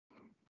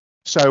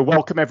So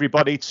welcome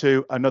everybody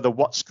to another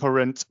What's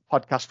Current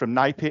podcast from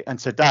NAPIT, and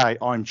today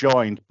I'm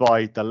joined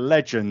by the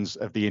legends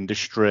of the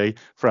industry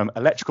from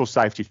Electrical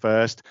Safety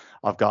First.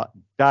 I've got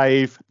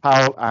Dave,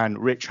 Pal and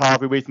Rich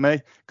Harvey with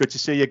me. Good to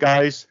see you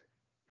guys.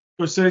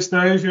 Good to see you,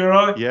 Steve. You all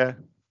right? Yeah.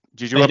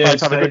 Did you both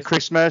have a good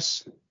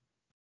Christmas?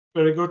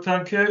 Very good,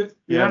 thank you.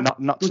 Yeah,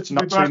 not too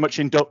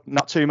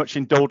much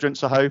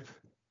indulgence, I hope.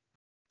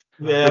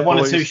 Yeah, one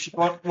or two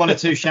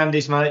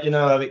shandies, mate. You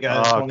know how it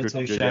goes. One or two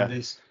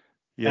shandies.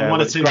 Yeah, and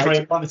one or two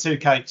cakes. One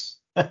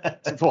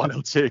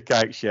or two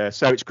cakes, yeah.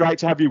 So it's great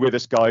to have you with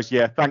us, guys.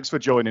 Yeah, thanks for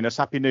joining us.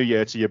 Happy New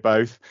Year to you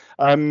both.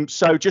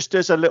 So just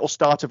as a little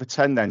starter for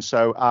 10 then,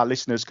 so our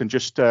listeners can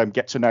just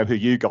get to know who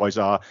you guys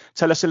are.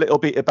 Tell us a little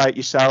bit about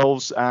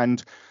yourselves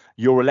and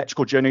your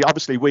electrical journey.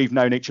 Obviously, we've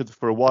known each other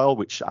for a while,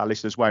 which our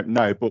listeners won't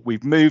know, but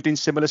we've moved in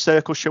similar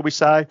circles, shall we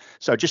say.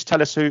 So just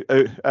tell us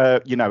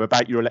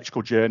about your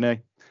electrical journey.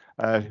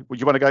 Would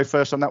you want to go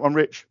first on that one,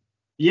 Rich?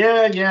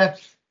 Yeah.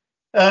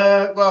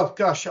 Well,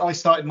 gosh, I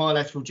started my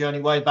electrical journey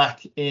way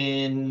back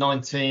in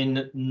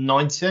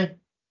 1990.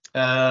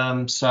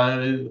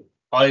 So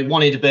I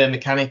wanted to be a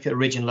mechanic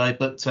originally,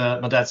 but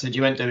my dad said,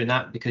 you ain't doing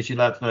that because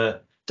you'll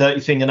have dirty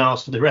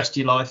fingernails for the rest of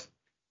your life.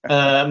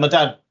 My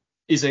dad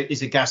is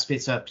a gas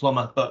fitter,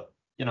 plumber, but,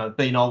 you know,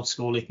 being old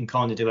school, he can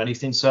kind of do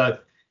anything. So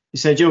he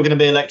said, you're going to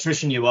be an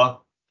electrician, you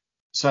are.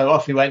 So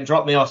off he went,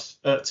 dropped me off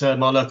at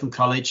my local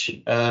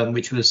college,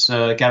 which was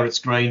Garrett's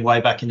Green way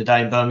back in the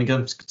day in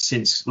Birmingham,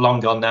 since long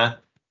gone now,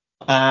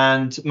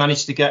 and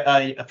managed to get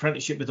a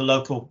apprenticeship with a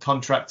local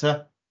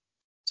contractor.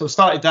 So I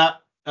started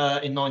that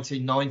in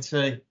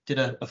 1990, did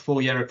a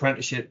 4-year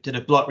apprenticeship, did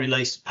a block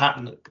release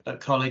pattern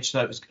at college.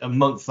 So it was a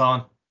month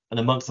on and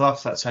a month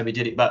off. That's how we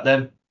did it back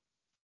then.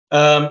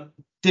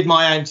 Did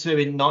my AM2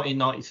 in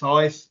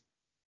 1995.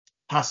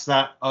 Past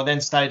that, I then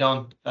stayed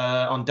on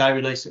day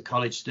release at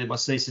college to do my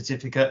C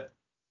certificate.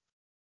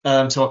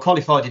 So I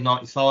qualified in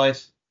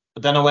 95,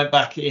 but then I went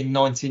back in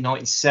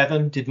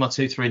 1997, did my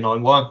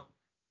 2391,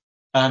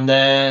 and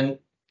then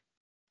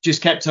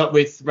just kept up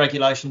with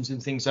regulations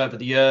and things over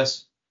the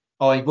years.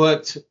 I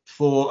worked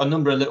for a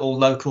number of little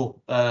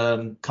local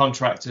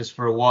contractors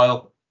for a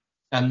while,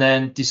 and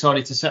then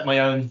decided to set my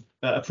own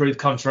approved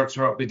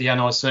contractor up with the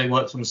NIC,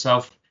 worked for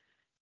myself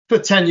for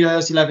 10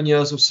 years, 11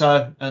 years or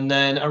so. And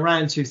then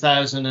around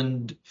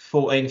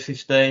 2014,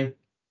 15,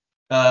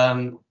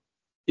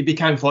 it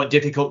became quite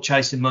difficult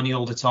chasing money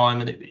all the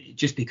time, and it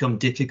just became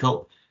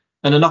difficult.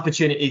 And an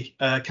opportunity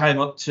came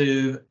up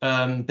to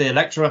be a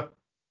lecturer.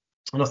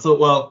 And I thought,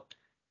 well,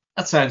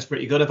 that sounds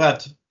pretty good. I've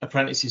had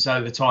apprentices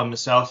over time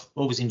myself,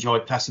 always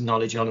enjoyed passing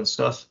knowledge on and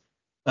stuff.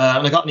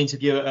 And I got an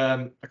interview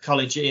at a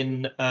college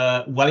in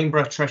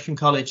Wellingborough, Tresham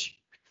College.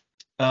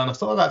 And I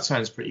thought, well, that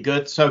sounds pretty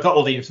good. So I got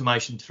all the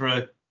information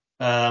through.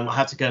 I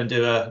had to go and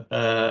do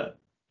a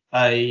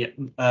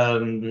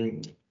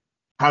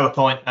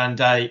PowerPoint and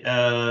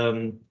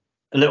a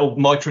little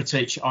micro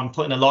teach on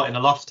putting a light in a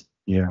loft.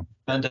 Yeah.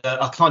 And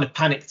I kind of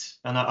panicked,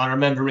 and I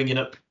remember ringing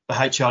up the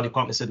HR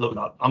department and said, "Look,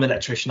 I'm an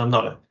electrician. I'm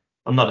not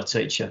a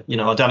teacher. You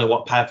know, I don't know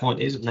what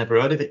PowerPoint is. I've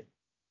never heard of it."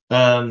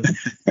 And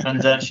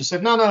she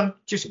said, "No,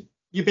 just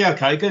you'll be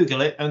okay. Google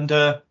it and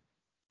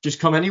just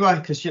come anyway,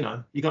 because you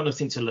know you got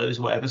nothing to lose,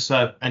 whatever."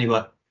 So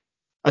anyway,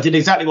 I did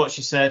exactly what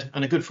she said,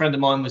 and a good friend of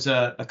mine was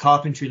a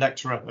carpentry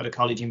lecturer at a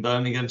college in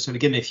Birmingham, so he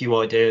gave me a few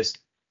ideas.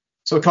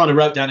 So I kind of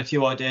wrote down a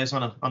few ideas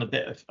on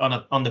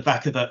the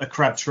back of a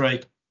crab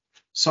tree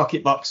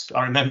socket box.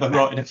 I remember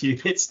writing a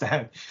few bits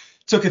down.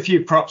 Took a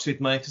few props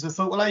with me because I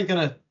thought, well, how are you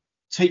going to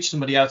teach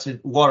somebody how to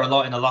wire a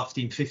light in a loft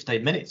in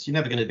 15 minutes? You're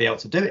never going to be able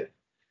to do it.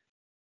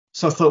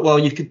 So I thought, well,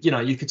 you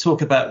could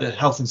talk about the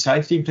health and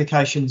safety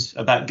implications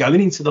about going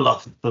into the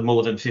loft for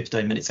more than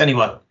 15 minutes.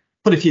 Anyway,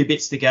 put a few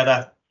bits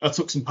together. I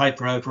took some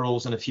paper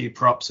overalls and a few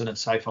props and a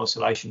safe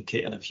isolation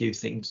kit and a few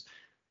things.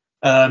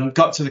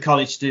 Got to the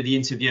college to do the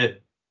interview,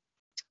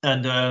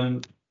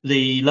 and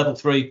the level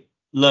 3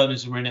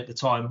 learners were in at the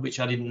time, which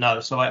I didn't know.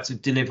 So I had to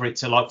deliver it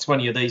to like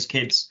 20 of these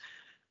kids.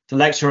 The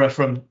lecturer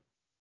from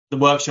the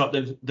workshop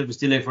that was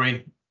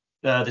delivering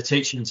the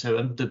teaching to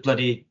them,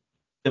 the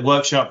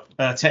workshop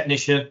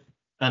technician,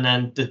 and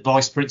then the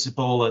vice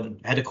principal and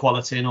head of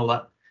quality and all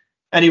that.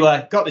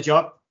 Anyway, got the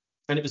job.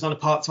 And it was on a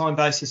part-time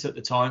basis at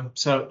the time.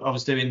 So I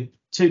was doing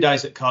 2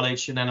 days at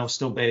college, and then I was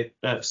still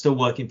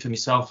working for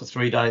myself for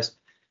 3 days.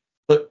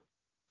 But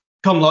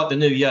come like the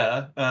new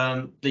year,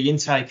 the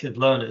intake of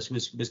learners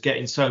was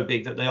getting so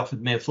big that they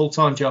offered me a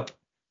full-time job.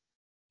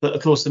 But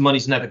of course, the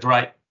money's never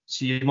great.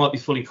 So you might be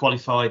fully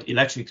qualified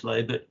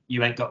electrically, but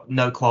you ain't got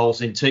no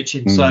quals in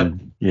teaching. So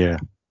yeah,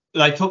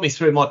 they put me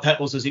through my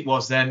petals as it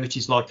was then, which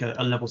is like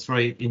a level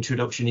 3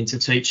 introduction into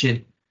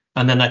teaching.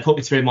 And then they put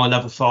me through my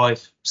level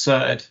 5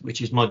 certed, which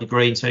is my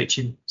degree in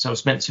teaching. So I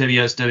spent 2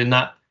 years doing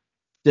that.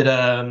 Did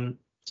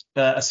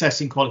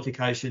assessing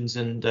qualifications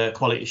and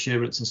quality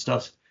assurance and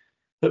stuff.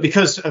 But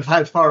because of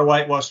how far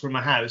away it was from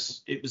my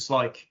house, it was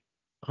like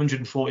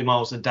 140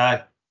 miles a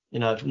day,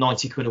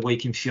 90 quid a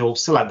week in fuel.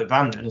 Still had the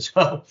van then as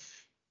well.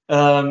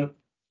 I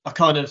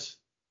kind of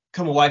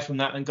come away from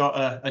that and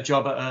got a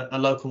job at a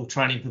local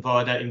training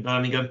provider in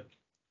Birmingham.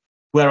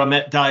 where I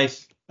met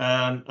Dave,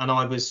 and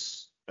I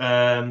was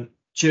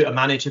tutor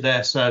manager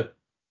there. So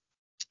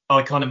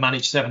I kind of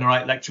managed 7 or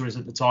 8 lecturers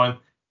at the time,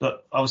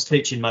 but I was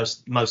teaching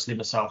mostly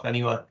myself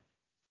anyway.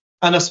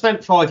 And I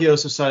spent 5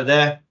 years or so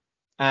there,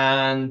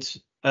 and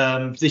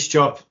this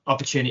job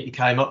opportunity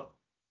came up.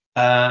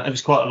 It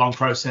was quite a long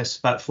process,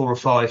 about 4 or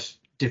 5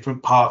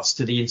 different parts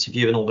to the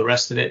interview and all the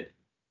rest of it.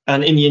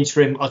 And in the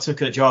interim, I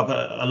took a job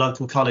at a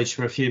local college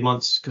for a few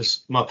months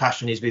because my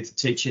passion is with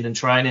teaching and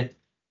training.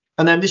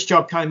 And then this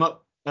job came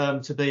up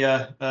to be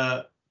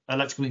a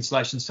electrical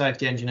installation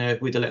safety engineer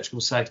with electrical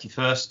safety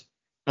first.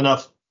 And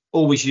I've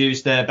always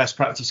used their best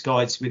practice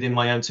guides within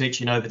my own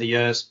teaching over the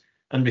years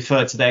and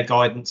referred to their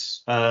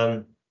guidance,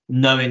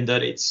 knowing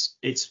that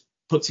it's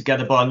put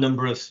together by a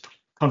number of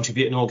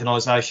contributing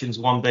organisations,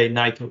 one being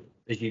NAPIT,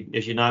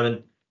 as you know,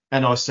 and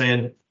NIC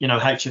and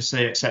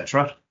HSC,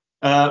 etc.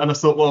 And I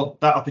thought, well,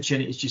 that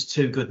opportunity is just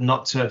too good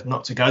not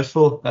to go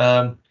for.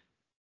 And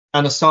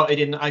I started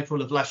in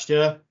April of last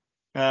year.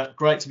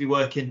 Great to be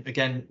working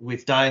again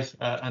with Dave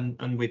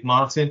and with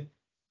Martin.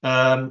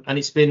 And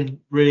it's been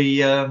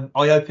really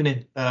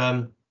eye-opening.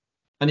 And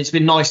it's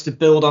been nice to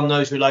build on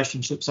those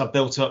relationships I've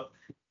built up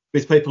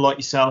with people like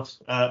yourself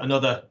and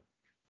other,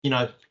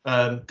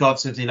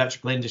 gods of the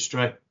electrical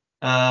industry.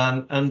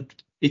 And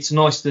it's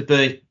nice to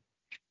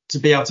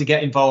be able to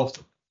get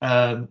involved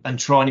and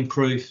try and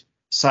improve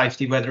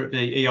safety, whether it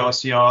be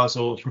EICRs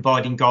or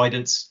providing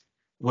guidance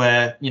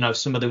where,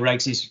 some of the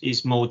regs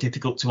is more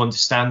difficult to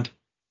understand.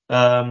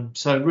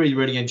 So really,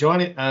 really enjoying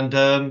it.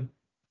 And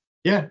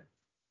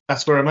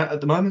that's where I'm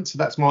at the moment. So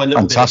that's my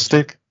little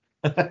fantastic.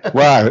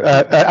 Wow.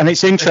 And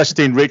it's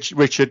interesting,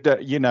 Richard,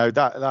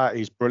 that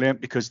is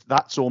brilliant, because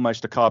that's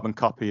almost a carbon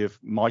copy of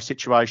my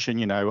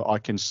situation. I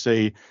can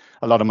see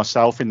a lot of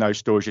myself in those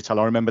stories you tell.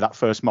 I remember that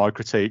first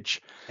micro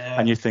teach,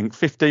 and you think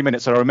 15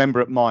 minutes. I remember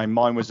at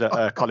mine was at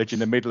a college in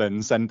the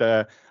Midlands, and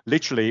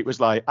literally it was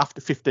like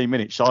after 15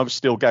 minutes, I was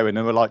still going,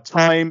 and we're like,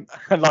 time,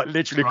 and like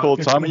literally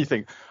called time, and you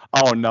think,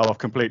 oh no, I've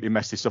completely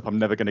messed this up. I'm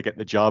never going to get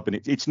the job. And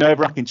it's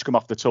nerve-wracking to come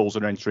off the tools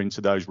and enter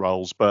into those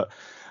roles. But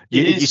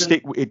you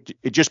stick.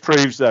 It just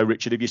proves, though,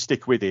 Richard, if you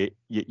stick with it,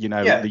 you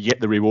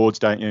get the rewards,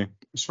 don't you?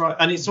 That's right.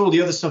 And it's all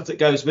the other stuff that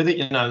goes with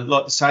it,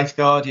 like the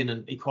safeguarding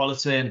and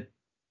equality and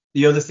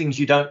the other things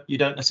you don't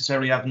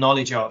necessarily have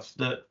knowledge of,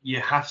 that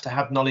you have to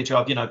have knowledge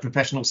of,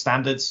 professional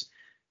standards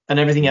and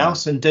everything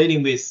else, and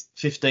dealing with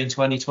 15,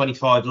 20,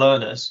 25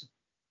 learners.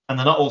 And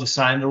they're not all the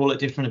same. They're all at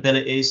different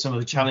abilities. Some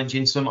are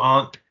challenging, some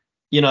aren't.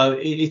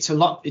 It's a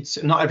lot.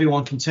 It's not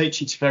everyone can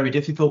teach. It's very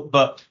difficult.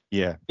 But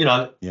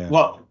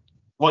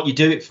what you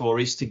do it for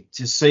is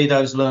to see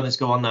those learners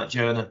go on that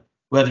journey,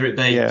 whether it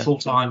be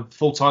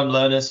full-time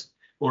learners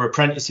or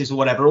apprentices or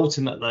whatever.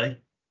 Ultimately,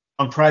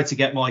 I'm proud to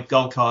get my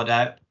gold card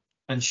out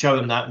and show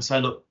them that and say,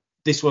 look,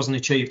 this wasn't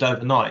achieved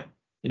overnight.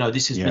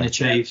 This has been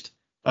achieved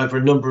over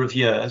a number of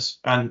years,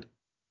 and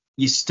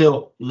you're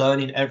still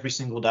learning every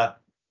single day,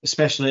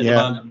 especially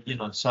at the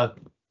moment. So.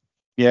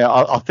 Yeah,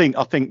 I think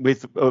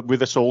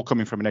with us all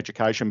coming from an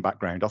education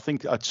background, I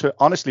think to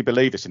honestly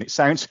believe this, and it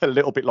sounds a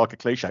little bit like a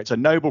cliche, it's a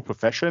noble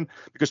profession,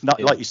 because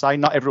like you say,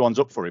 not everyone's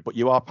up for it, but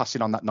you are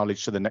passing on that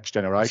knowledge to the next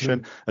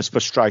generation, as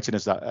frustrating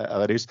as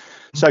that is.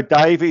 So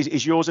Dave,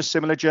 is yours a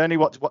similar journey?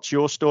 What's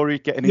your story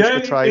getting into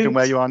the trade and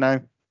where you are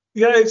now?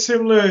 Yeah, it's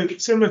similar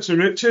to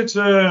Richard's.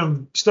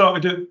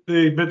 Started at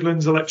the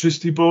Midlands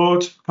Electricity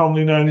Board,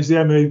 commonly known as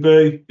the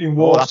MEB in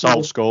Warsaw. Oh, that's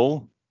old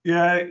school.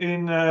 Yeah,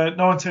 in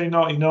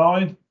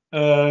 1999.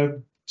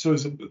 So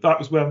that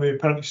was when the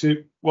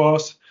apprenticeship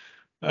was.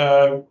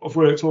 I've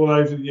worked all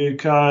over the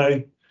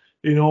UK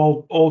in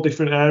all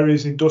different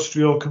areas: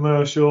 industrial,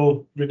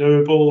 commercial,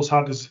 renewables,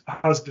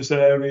 hazardous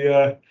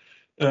area,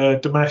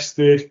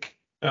 domestic.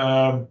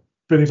 Been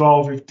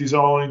involved with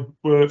design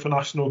work for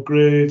National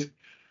Grid.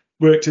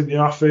 Worked in the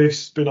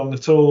office, been on the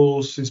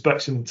tools,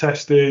 inspection and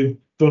testing,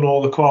 done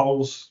all the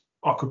quals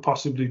I could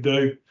possibly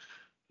do.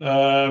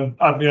 Had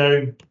my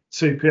own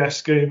CPS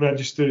scheme,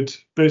 registered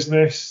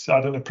business,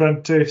 had an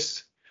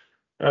apprentice.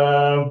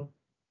 Went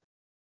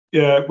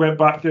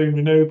back doing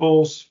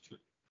renewables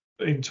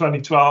in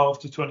 2012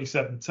 to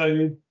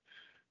 2017.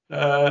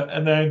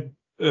 And then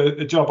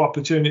a job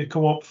opportunity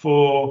come up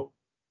for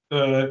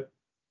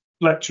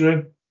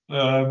lecturing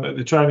at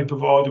the training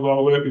provider where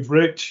I work with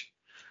Rich.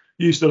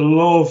 Used to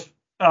love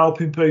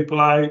helping people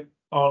out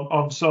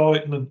on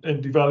site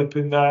and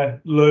developing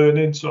their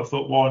learning. So I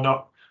thought, why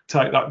not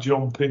take that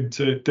jump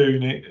into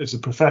doing it as a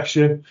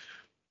profession?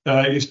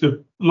 I used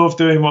to love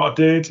doing what I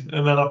did.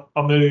 And then I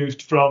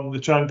moved from the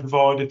training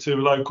provider to a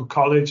local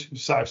college,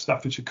 South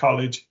Staffordshire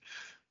College.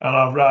 And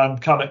I ran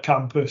Cannock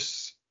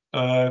Campus,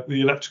 the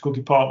electrical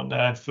department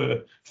there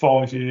for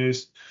 5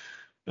 years.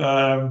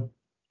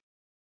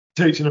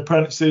 Teaching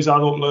apprentices,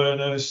 adult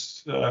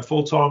learners,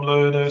 full-time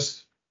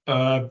learners.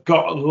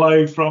 Got a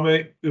load from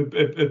it,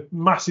 a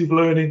massive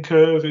learning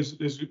curve, as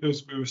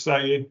we were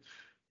saying,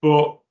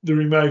 but the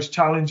most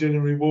challenging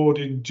and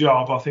rewarding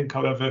job I think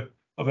I've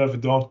ever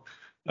done.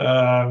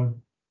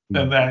 And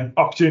then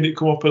opportunity to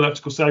come up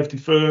electrical safety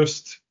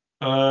first,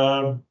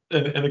 and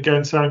and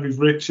again, same with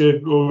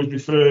Richard, always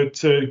referred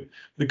to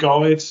the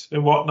guides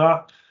and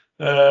whatnot.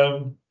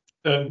 And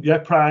yeah,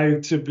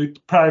 proud to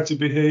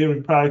be here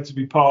and proud to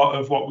be part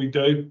of what we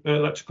do.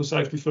 Electrical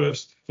Safety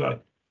First. So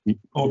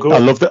all good.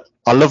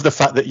 I love the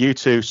fact that you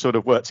two sort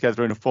of work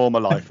together in a former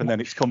life, and then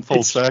it's come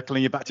full circle,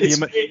 and you're back to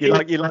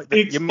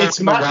your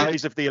maximum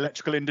ways of the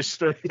electrical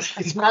industry.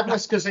 It's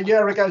madness, because a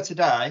year ago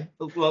today,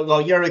 well,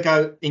 a year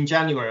ago in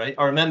January,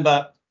 I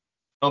remember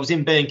I was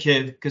in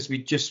B&Q because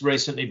we just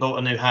recently bought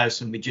a new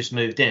house and we just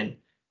moved in,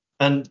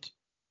 and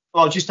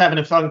I was just having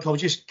a phone call,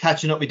 just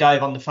catching up with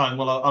Dave on the phone.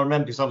 Well, I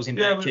remember because I was in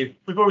B&Q.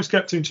 We've always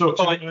kept in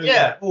touch.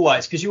 Yeah,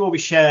 always, because you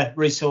always share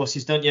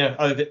resources, don't you?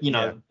 Over,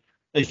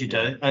 as you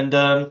do. And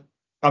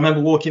I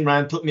remember walking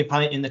around, putting my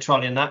paint in the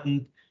trolley and that,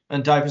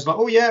 and Dave was like,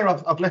 "Oh yeah,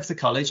 I've left the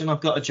college and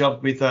I've got a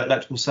job with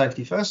Electrical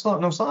Safety First."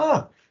 And I was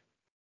like,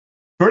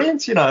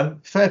 brilliant,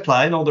 fair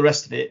play and all the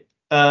rest of it.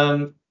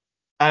 And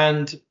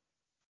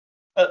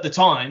at the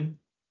time,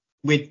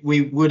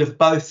 we would have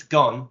both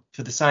gone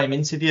for the same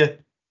interview,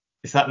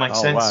 if that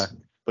makes sense. Wow.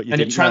 But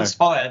it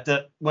transpired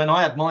that when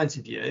I had my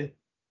interview,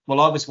 well,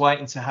 I was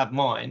waiting to have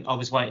mine. I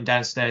was waiting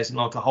downstairs in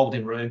like a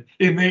holding room.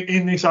 In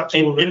this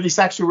actual room? In this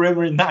actual room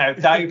we're in now.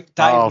 Dave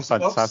was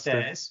fantastic.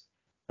 upstairs.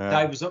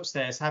 Yeah. Dave was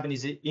upstairs having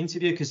his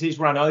interview because he's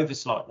run over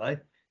slightly.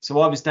 So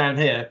I was down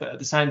here, but at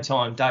the same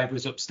time, Dave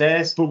was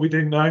upstairs. But we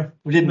didn't know.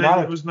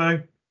 It was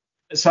no.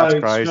 So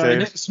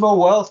crazy. Small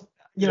world,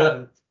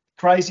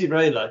 crazy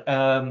really.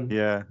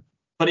 Yeah.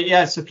 But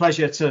it's a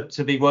pleasure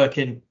to be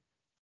working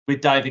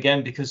with Dave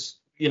again, because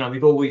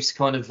we've always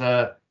kind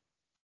of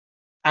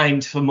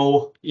aimed for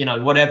more.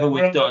 Whatever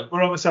we've done,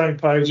 we're on the same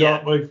page,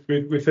 aren't we?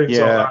 With things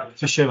like that,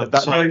 for sure.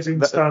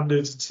 Raising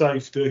standards and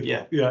safety.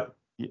 Yeah.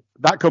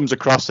 That comes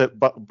across at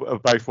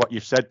both what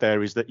you've said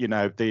there, is that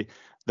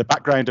the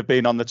background of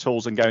being on the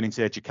tools and going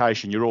into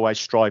education, you're always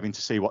striving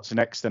to see what's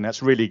next, and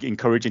that's really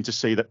encouraging to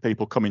see that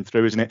people coming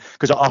through, isn't it?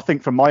 Because I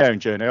think from my own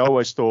journey, I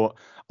always thought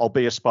I'll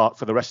be a spark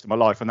for the rest of my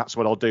life, and that's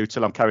what I'll do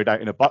till I'm carried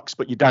out in a box.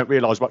 But you don't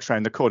realise what's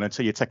around the corner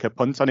until you take a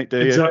punt on it, do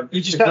you? Exactly.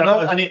 You just don't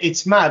know, and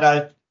it's mad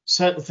how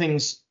certain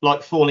things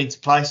like fall into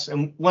place.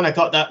 And when I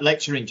got that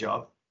lecturing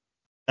job,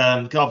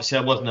 obviously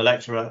I wasn't a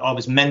lecturer, I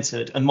was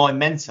mentored, and my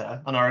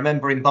mentor, and I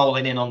remember him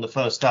bowling in on the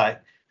first day,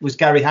 was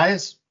Gary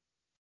Hayes.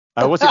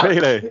 Oh, was it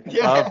really?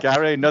 Yeah. Oh,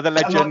 Gary, another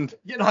legend.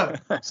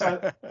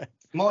 So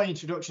my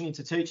introduction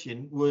into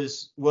teaching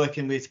was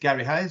working with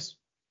Gary Hayes.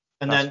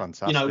 And That's then,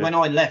 fantastic. when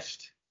I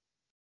left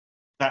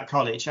that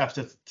college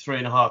after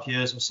 3.5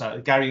 years or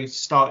so, Gary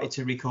started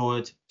to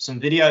record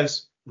some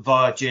videos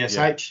via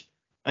GSH.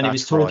 And he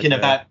was talking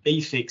about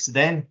eFix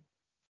then.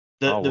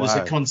 There was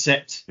a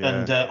concept,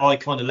 and I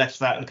kind of left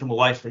that and come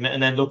away from it.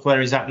 And then look where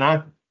he's at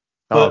now.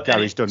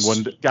 Gary's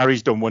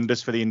done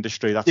wonders for the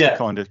industry. That's the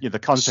kind of the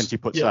content he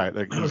puts out.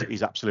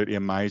 He's absolutely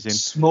amazing.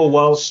 Small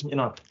world,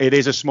 It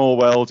is a small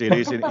world. It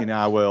is in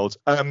our world.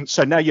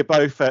 So now you're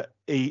both at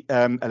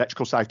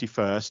Electrical Safety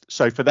First.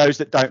 So for those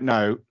that don't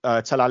know,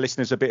 tell our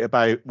listeners a bit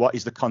about what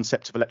is the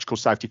concept of Electrical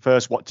Safety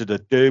First. What do they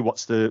do?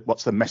 What's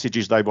the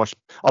messages they watch?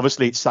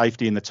 Obviously, it's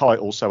safety in the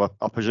title, so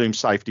I presume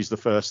safety is the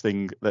first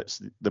thing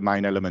that's the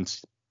main element.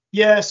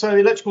 Yeah. So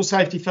Electrical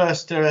Safety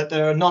First,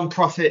 they're a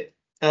non-profit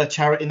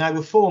charity. They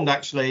were formed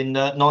actually in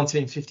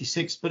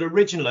 1956, but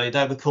originally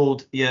they were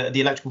called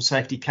the Electrical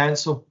Safety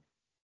Council.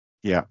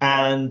 Yeah.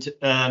 And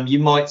you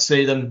might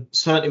see them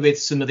certainly with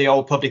some of the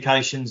old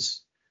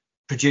publications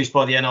produced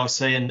by the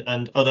NIC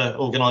and other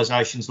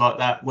organisations like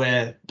that,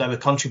 where they were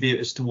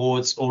contributors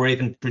towards or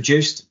even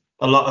produced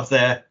a lot of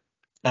their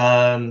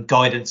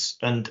guidance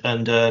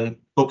and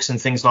books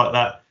and things like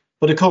that.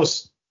 But of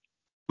course,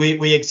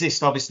 we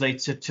exist obviously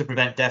to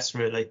prevent deaths,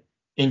 really,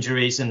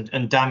 injuries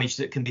and damage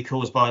that can be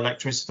caused by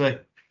electricity.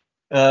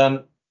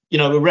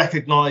 We're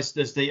recognised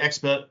as the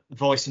expert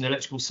voice in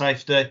electrical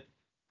safety.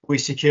 We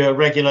secure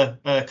regular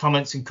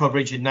comments and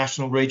coverage in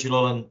national,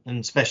 regional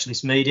and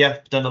specialist media.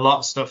 We've done a lot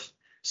of stuff,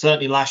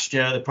 certainly last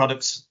year, the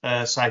products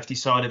safety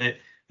side of it,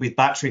 with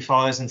battery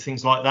fires and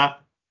things like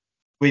that.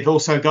 We've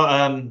also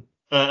got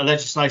a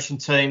legislation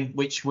team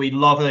which we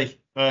lobby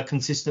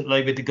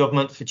consistently with the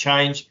government for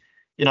change.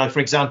 For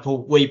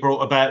example, we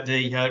brought about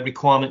the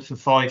requirement for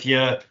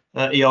 5-year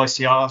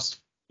EICRs,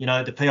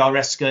 the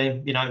PRS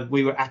scheme.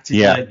 We were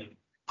actively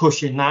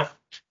pushing that.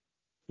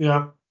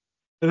 Yeah.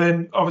 And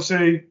then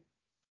obviously,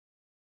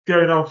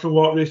 going on from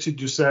what Richard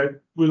just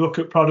said, we look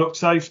at product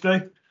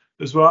safety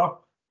as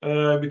well.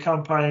 We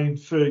campaign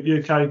for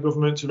UK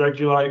government to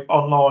regulate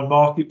online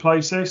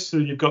marketplaces, so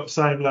you've got the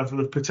same level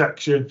of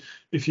protection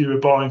if you were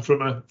buying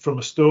from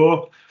a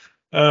store.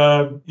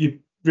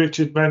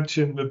 Richard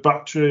mentioned the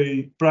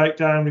battery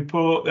breakdown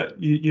report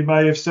that you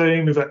may have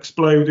seen, with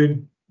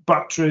exploding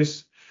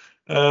batteries,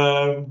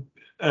 and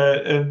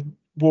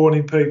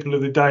warning people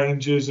of the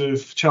dangers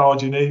of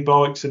charging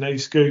e-bikes and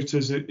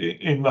e-scooters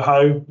in the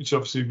home, which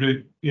obviously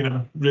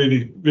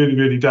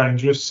really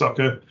dangerous. It's like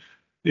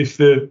if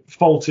the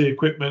faulty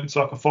equipment, it's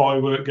like a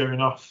firework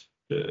going off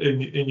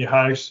in your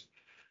house.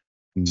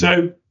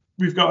 So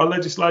we've got a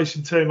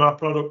legislation team, our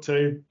product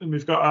team, and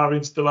we've got our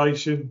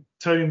installation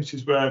team, which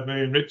is where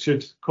me and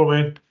Richard come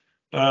in.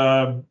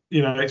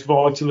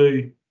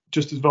 It's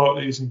just as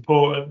vitally as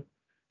important.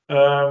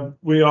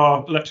 We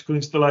are electrical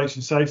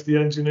installation safety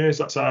engineers.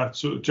 That's our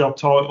sort of job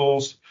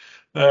titles.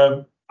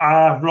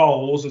 Our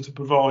roles are to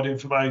provide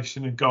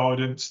information and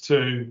guidance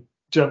to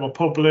general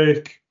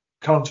public,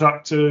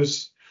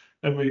 contractors,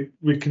 and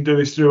we can do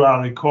this through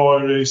our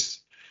inquiries,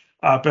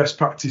 our best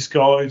practice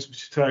guides,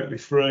 which are totally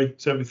free.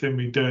 So everything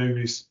we do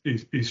is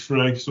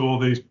free. So all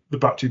the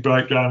battery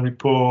breakdown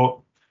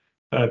report,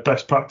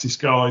 best practice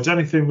guides,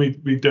 anything we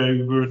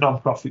do, we're a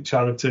non-profit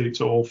charity.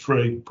 It's all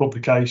free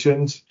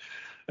publications.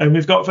 And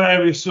we've got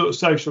various sort of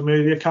social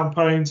media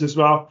campaigns as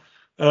well.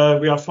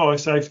 We had Fire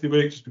Safety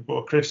Week just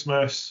before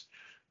Christmas.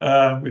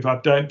 We've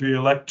had Don't Be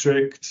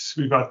Electric.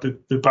 We've had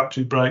the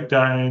battery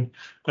breakdown.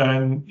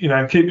 And,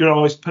 keep your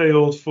eyes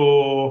peeled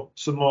for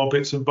some more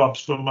bits and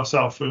bobs from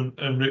myself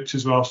and Rich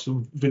as well,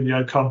 some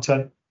video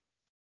content.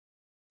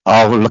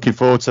 Oh, well, looking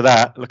forward to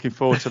that.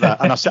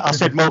 And I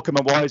said Morecambe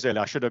and Wise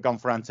earlier. I should have gone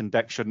for Ant and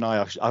Deck, shouldn't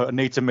I? I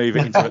need to move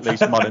it into at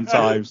least modern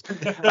times.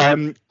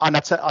 And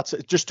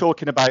just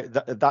talking about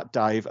that,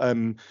 Dave,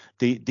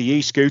 the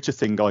e-scooter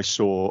thing I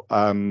saw,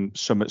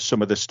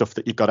 some of the stuff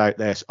that you've got out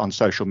there on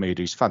social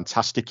media is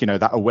fantastic.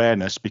 That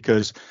awareness,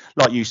 because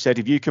like you said,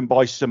 if you can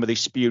buy some of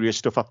this spurious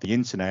stuff off the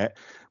internet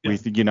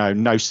with,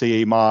 no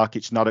CE mark,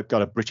 it's not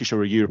got a British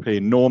or a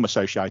European norm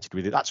associated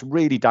with it. That's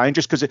really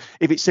dangerous, because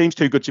if it seems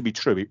too good to be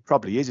true, it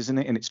probably is, isn't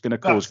it? And it's going to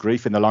cause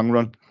grief in the long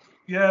run.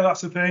 Yeah,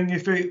 that's the thing.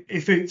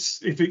 If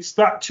it's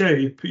that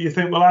cheap, you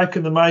think, well, how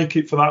can they make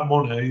it for that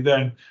money?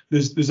 Then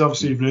there's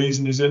obviously a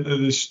reason, isn't there?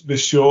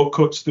 There's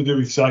shortcuts to do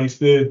with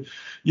safety.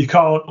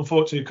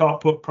 Unfortunately, you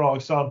can't put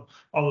price on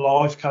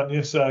life, can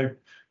you? So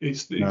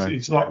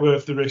it's not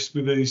worth the risk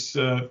with these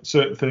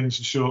certain things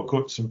and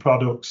shortcuts and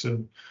products,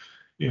 and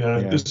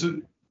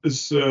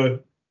there's a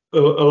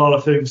lot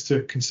of things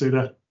to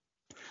consider.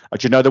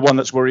 Do you know the one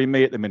that's worrying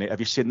me at the minute? Have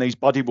you seen these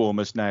body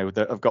warmers now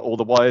that have got all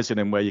the wires in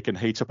them where you can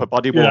heat up a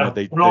body warmer?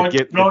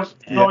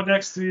 Right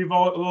next to your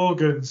vital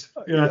organs.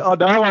 Yeah. Oh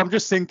no, I'm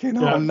just thinking,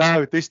 oh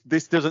no, this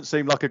doesn't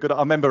seem like a good. I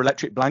remember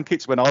electric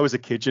blankets when I was a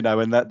kid,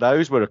 and that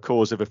those were a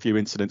cause of a few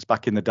incidents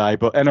back in the day.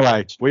 But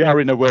anyway, we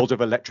are in a world of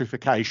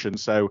electrification,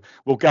 so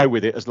we'll go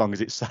with it as long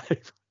as it's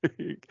safe.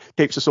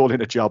 Keeps us all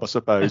in a job, I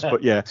suppose.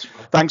 But yeah,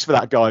 thanks for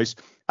that, guys.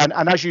 And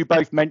as you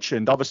both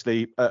mentioned,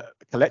 obviously,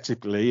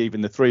 collectively,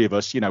 even the three of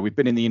us, we've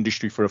been in the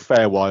industry for a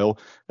fair while.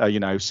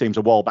 Seems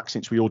a while back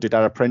since we all did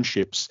our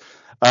apprenticeships.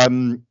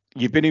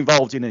 You've been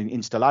involved in an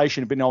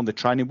installation, been on the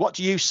training. What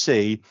do you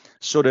see,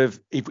 sort of,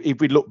 if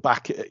we look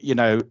back,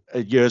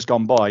 years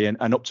gone by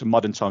and up to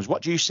modern times,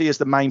 what do you see as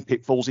the main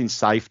pitfalls in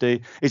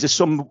safety? Is there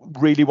some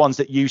really ones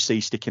that you see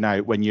sticking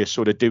out when you're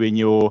sort of doing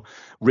your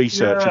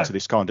research into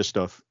this kind of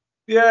stuff?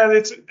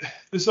 Yeah,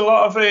 there's a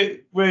lot of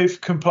it with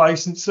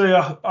complacency,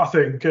 I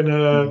think,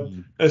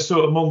 and a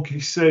sort of monkey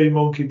see,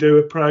 monkey do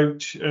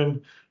approach,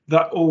 and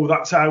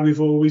that's how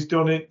we've always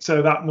done it,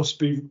 so that must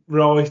be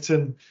right.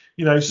 And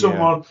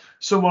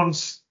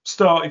someone's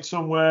started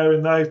somewhere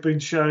and they've been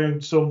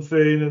shown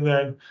something, and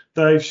then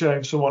they've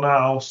shown someone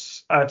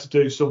else how to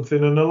do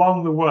something, and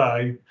along the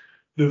way,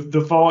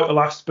 the vital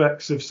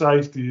aspects of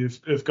safety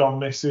have gone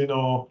missing,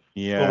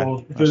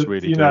 that's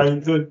really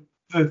good.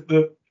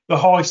 The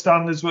high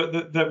standards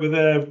that were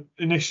there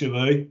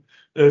initially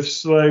have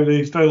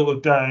slowly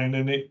filtered down,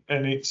 and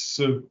it's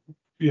so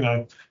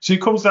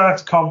it comes down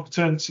to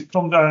competence, it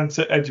comes down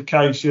to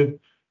education.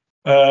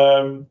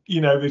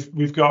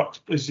 We've got,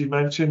 as you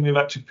mentioned, the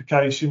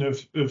electrification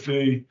of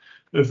the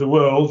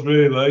world,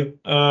 really,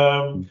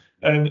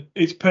 and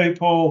it's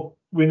people.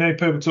 We need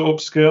people to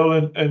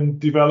upskill and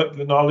develop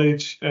the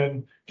knowledge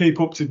and keep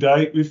up to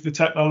date with the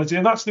technology,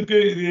 and that's the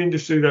beauty of the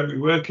industry that we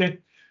work in.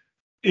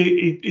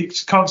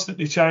 It's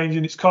constantly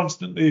changing, it's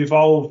constantly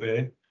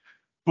evolving,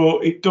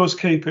 but it does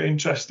keep it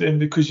interesting,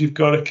 because you've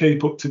got to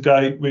keep up to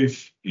date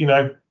with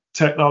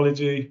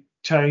technology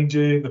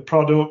changing, the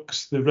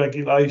products, the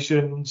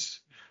regulations.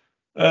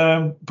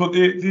 But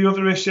the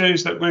other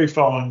issues that we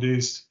find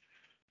is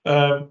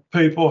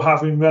people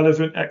having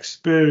relevant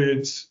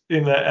experience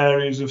in their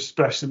areas of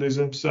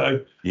specialism.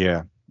 So,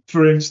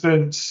 for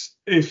instance,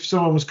 if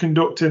someone was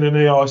conducting an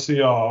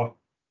EICR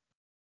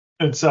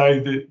and say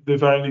that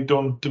they've only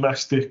done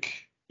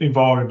domestic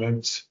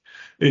environments,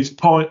 it's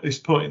pointless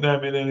putting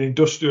them in an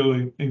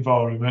industrial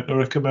environment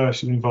or a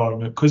commercial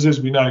environment, because, as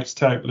we know, it's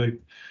totally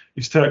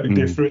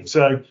different.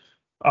 So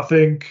I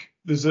think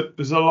there's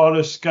a lot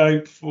of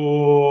scope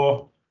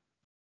for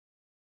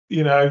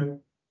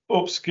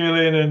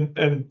upskilling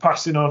and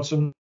passing on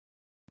some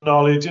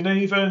knowledge, and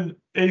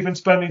even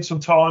spending some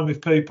time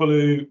with people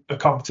who are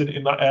competent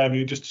in that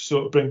area, just to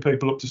sort of bring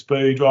people up to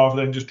speed, rather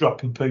than just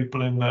dropping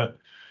people in the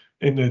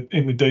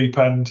deep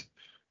end.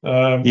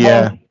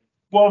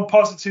 One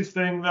positive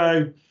thing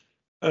though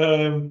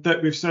that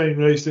we've seen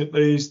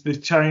recently is the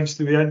change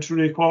to the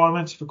entry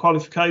requirements for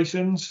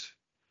qualifications.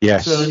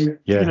 Yes. So,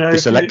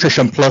 this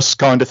electrician plus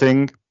kind of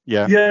thing.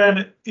 Yeah.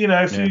 Yeah, and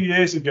a few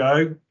years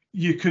ago,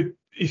 you could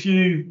if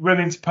you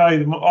willing to pay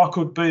them, I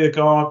could be a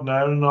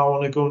gardener and I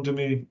want to go under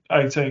my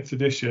 18th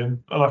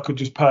edition, and I could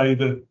just pay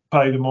the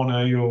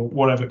money or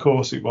whatever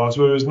course it was.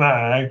 Whereas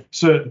now,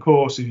 certain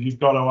courses you've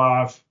got to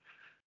have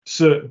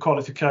certain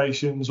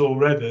qualifications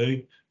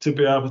already to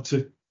be able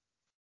to,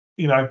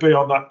 be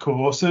on that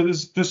course. So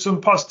there's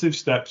some positive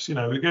steps.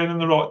 We're going in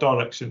the right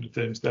direction with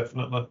things,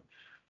 definitely.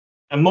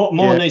 And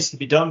more needs to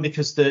be done,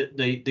 because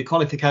the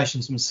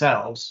qualifications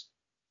themselves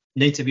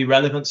need to be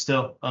relevant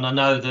still. And I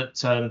know that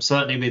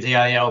certainly with the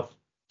AL,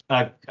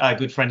 our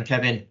good friend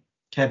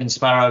Kevin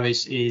Sparrow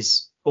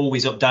is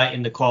always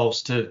updating the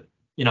quals to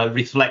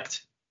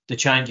reflect the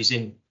changes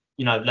in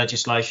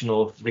legislation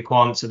or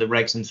requirements of the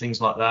regs and things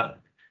like that.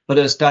 But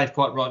as Dave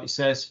quite rightly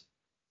says,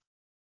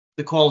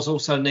 the quals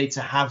also need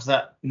to have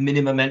that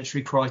minimum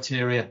entry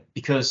criteria,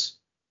 because,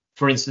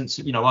 for instance,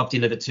 I've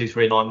delivered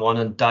 2391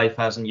 and Dave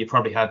has, and you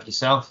probably have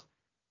yourself.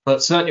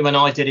 But certainly when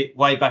I did it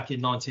way back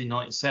in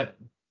 1997,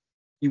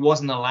 you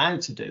wasn't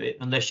allowed to do it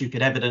unless you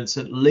could evidence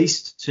at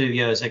least 2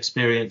 years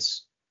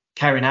experience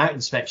carrying out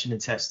inspection and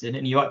testing,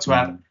 and you had to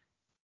have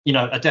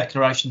a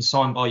declaration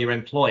signed by your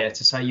employer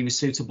to say you were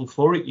suitable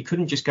for it. You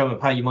couldn't just go and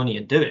pay your money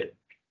and do it.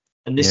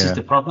 And this is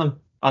the problem.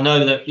 I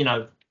know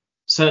that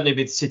certainly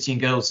with City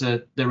and Girls,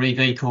 their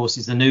EV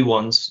courses, the new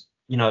ones,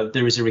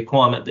 there is a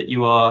requirement that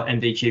you are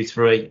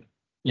MVQ3,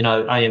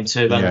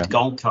 AM2 and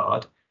gold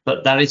card,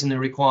 but that isn't a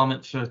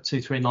requirement for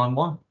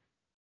 2391.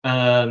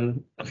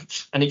 And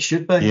it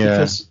should be,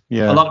 because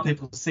a lot of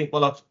people think,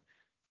 well,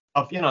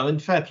 I've in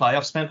fair play,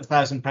 I've spent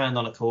 £1,000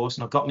 on a course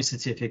and I've got my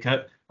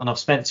certificate, and I've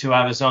spent 2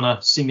 hours on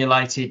a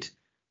simulated,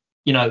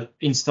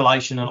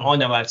 installation, and I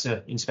know how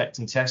to inspect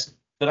and test.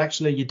 But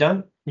actually, you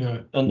don't.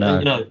 And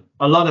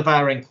a lot of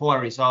our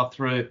inquiries are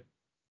through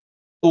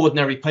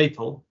ordinary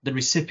people, the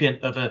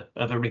recipient of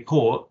a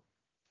report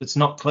that's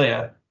not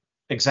clear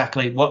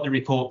exactly what the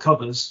report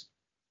covers,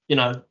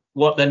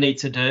 what they need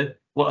to do,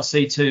 what a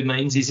C2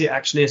 means, is it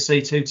actually a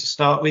C2 to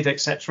start with,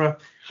 etc.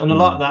 And a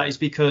lot of that is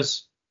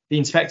because the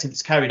inspector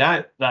that's carried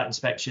out that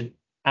inspection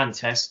and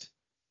test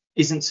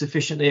isn't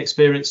sufficiently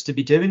experienced to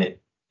be doing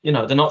it.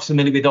 They're not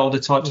familiar with older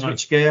type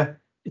switch gear.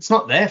 It's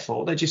not their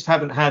fault. They just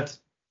haven't had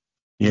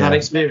that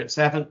experience.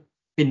 They haven't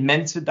been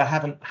mentored. They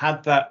haven't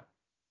had that.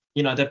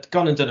 They've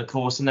gone and done a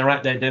course and they're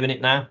out there doing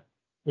it now.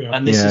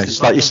 And this is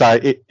it's like you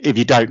say, if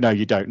you don't know,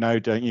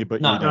 don't you?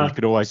 But you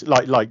could always,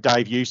 like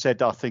Dave, you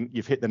said, I think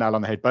you've hit the nail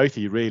on the head, both of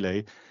you,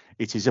 really.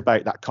 It is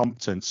about that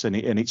competence, and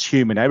it's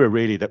human error,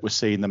 really, that we're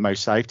seeing the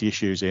most safety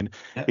issues in.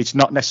 It's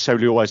not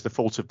necessarily always the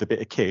fault of the bit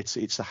of kit,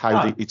 it's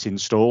how it's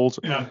installed.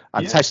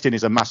 And testing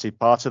is a massive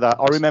part of that.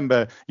 I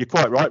remember, you're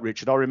quite right,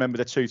 Richard, I remember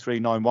the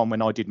 2391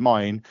 when I did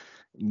mine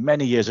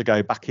many years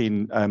ago back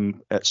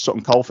in at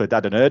Sutton Coldfield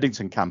at an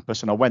Erdington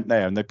campus, and I went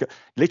there, and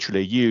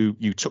literally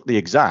you took the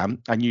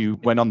exam and you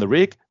went on the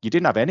rig. You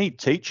didn't have any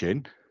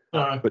teaching.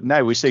 But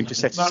now we seem to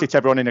sit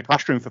everyone in a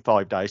classroom for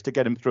 5 days to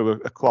get them through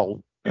a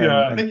qual.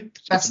 I think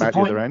that's the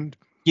point. The other end.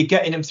 You're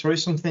getting them through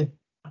something.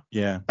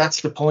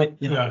 That's the point.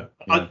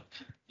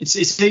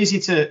 It's easy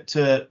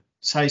to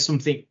say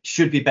something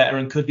should be better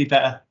and could be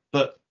better,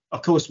 but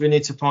of course we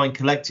need to find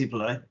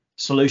collectively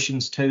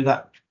solutions to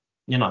that.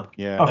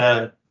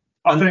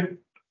 I think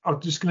I'm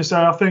just going to say,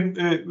 I think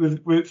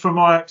that from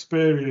my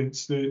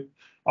experience, that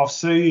I've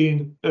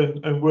seen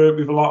and worked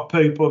with a lot of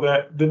people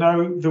that they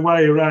know the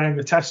way around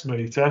the test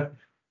meter.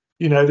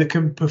 They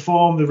can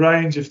perform the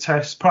range of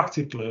tests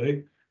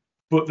practically,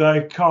 but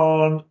they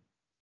can't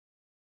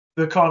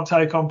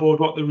take on board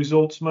what the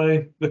results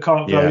mean. They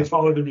can't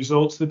verify the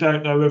results. They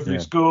don't know whether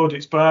it's good,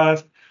 it's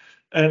bad.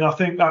 And I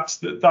think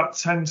that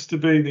tends to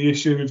be the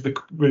issue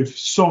with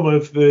some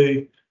of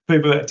the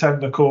people that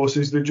attend the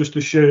courses. They just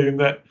assume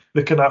that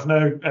they can have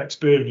no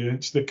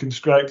experience, they can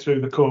scrape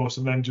through the course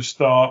and then just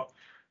start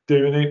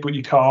doing it, but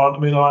you can't. I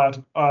mean, I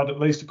had at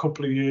least a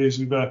couple of years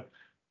with a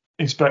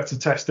inspector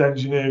test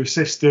engineer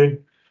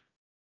assisting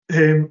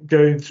him,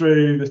 going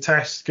through the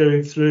tests,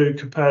 going through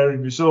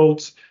comparing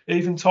results,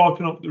 even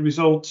typing up the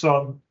results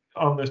on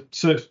the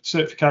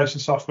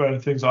certification software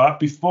and things like that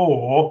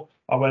before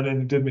I went in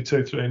and did my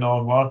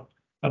 2391.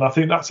 And I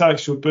think that's how it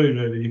should be,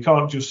 really. You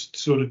can't just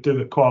sort of do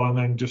the qual and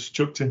then just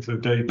chucked into the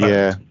deep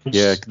end.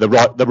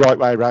 The right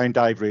way around,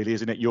 Dave, really,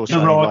 isn't it? You're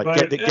saying,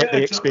 get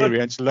the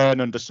experience, learn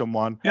under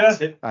someone,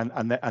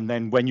 and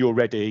then when you're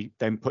ready,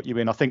 then put you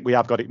in. I think we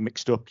have got it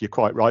mixed up. You're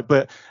quite right,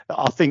 but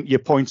I think your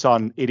point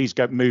on it is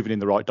moving in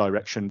the right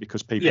direction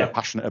because people are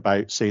passionate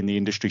about seeing the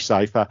industry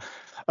safer.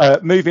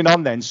 Moving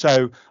on then,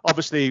 so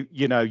obviously,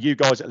 you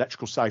guys at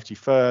Electrical Safety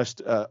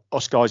First,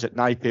 us guys at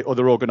NAPIT,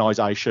 other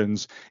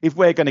organisations, if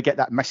we're going to get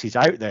that message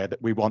out there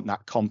that we want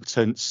that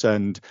competence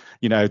and,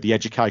 the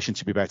education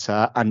to be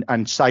better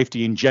and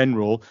safety in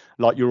general,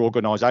 like your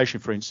organisation,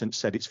 for instance,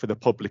 said it's for the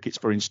public, it's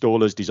for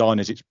installers,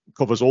 designers, it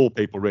covers all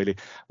people really.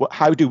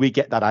 How do we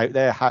get that out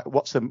there?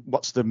 What's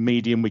the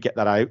medium we get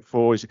that out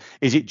for? Is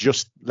it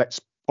just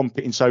let's pump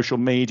it in social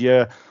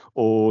media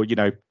or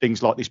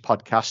things like this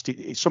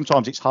podcast?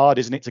 Sometimes it's hard,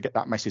 isn't it, to get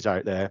that message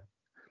out there?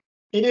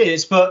 It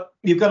is, but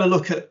you've got to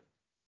look at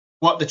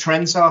what the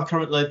trends are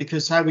currently,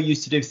 because how we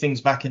used to do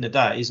things back in the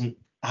day isn't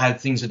how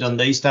things are done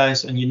these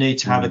days, and you need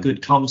to have a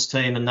good comms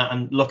team,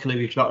 and luckily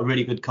we've got a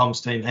really good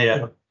comms team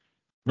here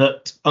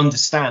that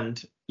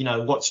understand,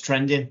 what's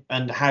trending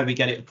and how we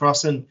get it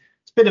across. And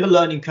it's a bit of a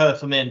learning curve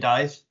for me and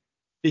Dave,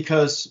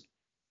 because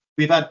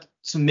we've had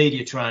some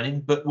media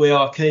training, but we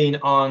are keen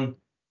on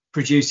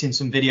producing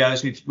some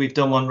videos. We've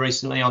done one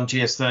recently on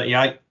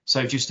GS38,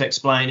 so just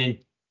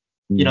explaining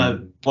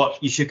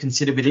what you should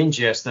consider within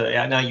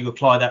GS38. Now you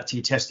apply that to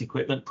your test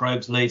equipment,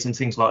 probes, leads, and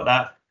things like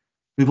that.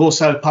 We've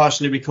also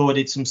partially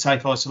recorded some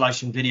safe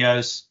isolation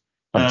videos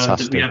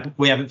that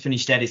we haven't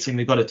finished editing.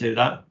 We've got to do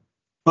that.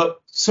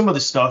 But some of the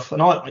stuff,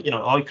 and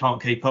I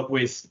can't keep up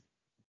with,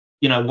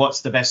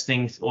 what's the best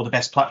thing or the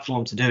best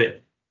platform to do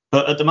it.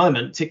 But at the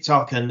moment,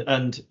 TikTok and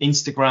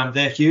Instagram,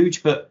 they're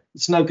huge, but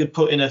it's no good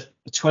putting a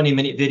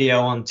 20-minute video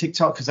on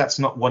TikTok, because that's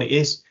not what it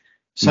is.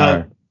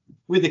 So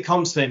with the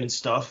comms team and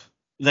stuff,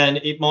 then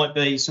it might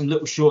be some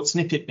little short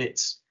snippet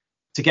bits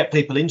to get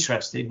people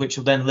interested, which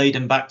will then lead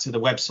them back to the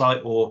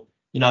website, or,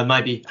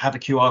 maybe have a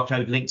QR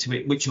code linked to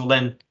it, which will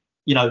then,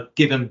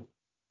 give them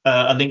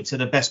a link to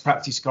the best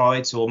practice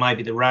guides, or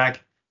maybe the RAG,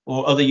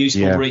 or other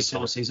useful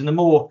resources. And the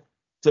more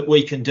that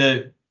we can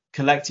do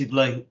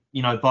collectively,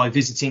 by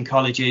visiting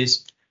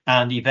colleges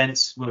and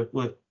events,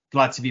 we're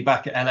glad to be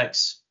back at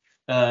LX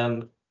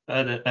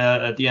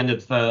at the end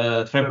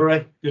of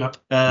February,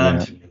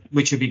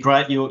 which would be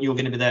great. You're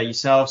going to be there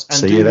yourselves. And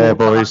see you there,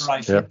 boys.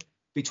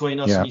 Between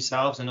us and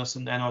yourselves, and us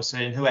and NIC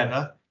and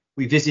whoever.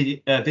 We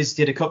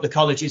visited a couple of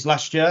colleges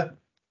last year.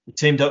 We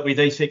teamed up with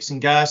eFix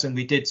and Gaz, and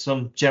we did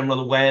some general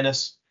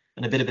awareness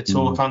and a bit of a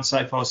talk on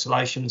safe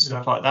isolation and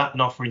stuff like that,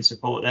 and offering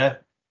support there.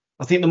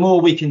 I think the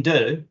more we can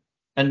do,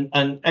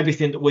 and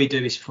everything that we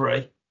do is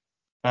free.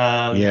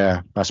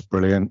 That's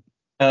brilliant.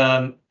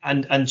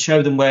 And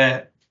show them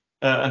where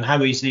and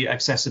how easily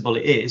accessible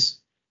it is,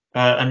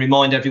 and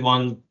remind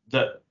everyone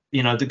that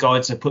the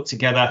guides are put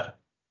together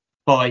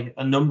by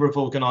a number of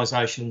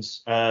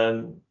organisations,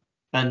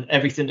 and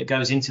everything that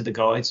goes into the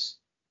guides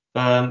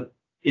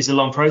is a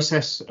long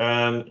process.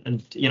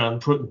 And I'm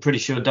pretty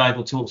sure Dave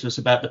will talk to us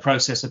about the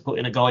process of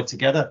putting a guide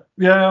together.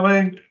 Yeah,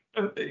 I mean,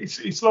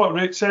 it's like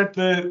Rick said,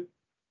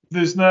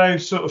 there's no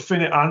sort of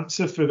finite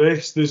answer for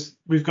this.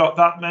 We've got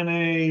that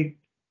many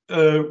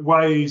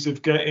ways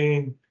of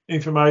getting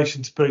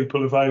information to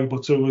people available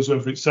to us,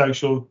 whether it's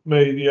social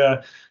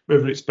media,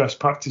 whether it's best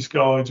practice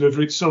guides,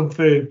 whether it's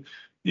something,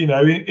 in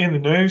the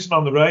news and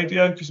on the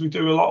radio, because we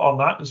do a lot on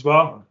that as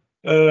well.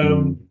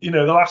 The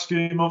last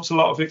few months, a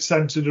lot of it's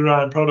centered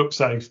around product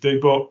safety,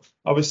 but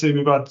obviously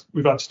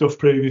we've had stuff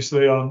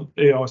previously on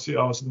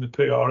EICRs and the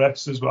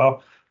PRS as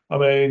well. I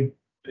mean,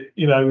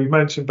 we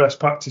mentioned best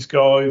practice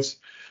guides.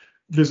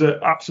 There's an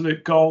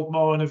absolute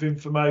goldmine of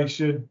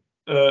information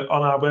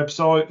on our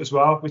website as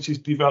well, which is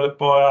developed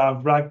by our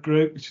RAG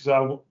group, which is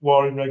our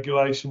Wiring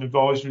Regulation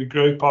Advisory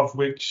Group, of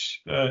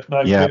which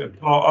NAPIT are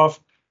part of.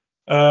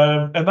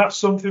 And that's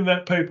something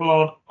that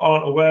people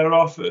aren't aware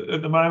of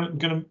at the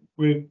moment.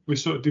 We're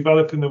sort of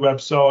developing the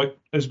website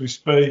as we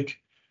speak.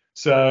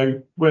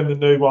 So when the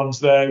new one's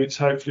there, it's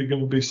hopefully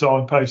going to be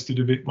signposted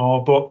a bit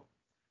more. But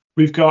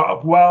we've got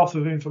a wealth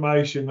of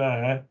information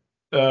there,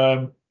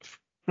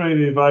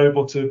 freely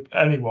available to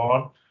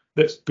anyone,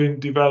 that's been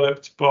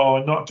developed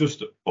by not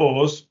just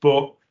us,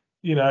 but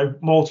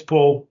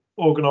multiple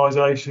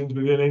organisations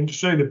within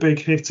industry, the big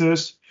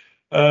hitters.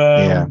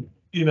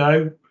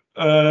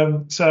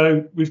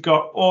 So we've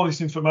got all this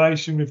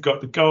information. We've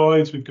got the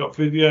guides, we've got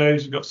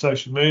videos, we've got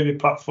social media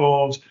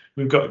platforms,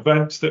 we've got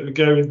events that we're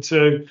going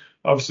to.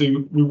 Obviously,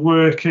 we're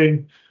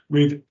working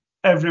with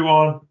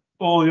everyone,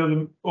 all the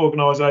other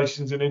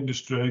organisations in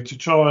industry, to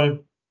try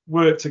and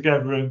work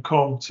together and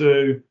come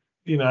to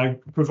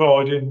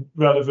providing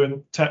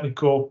relevant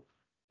technical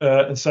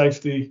and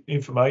safety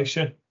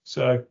information.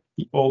 So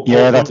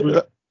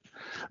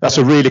that's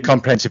a really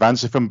comprehensive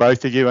answer from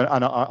both of you,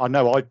 and I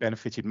know I've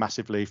benefited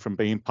massively from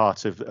being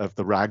part of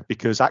the RAG,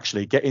 because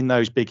actually getting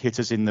those big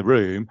hitters in the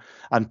room,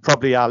 and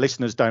probably our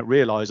listeners don't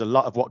realise a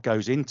lot of what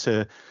goes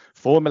into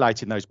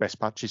formulating those best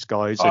practice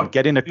guides and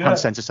getting a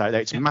consensus out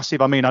there. It's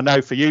massive. I mean, I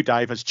know for you,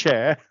 Dave, as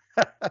chair,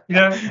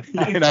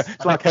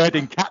 it's like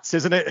herding cats,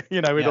 isn't it?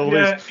 With all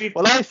this.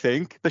 Well, I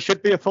think there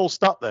should be a full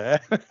stop there.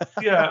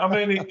 I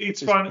mean,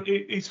 it's fun.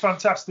 It's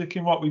fantastic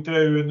in what we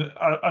do, and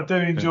I do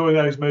enjoy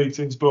those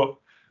meetings. But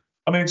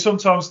I mean,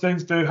 sometimes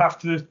things do have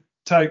to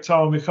take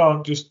time. We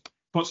can't just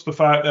put stuff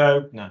out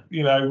there,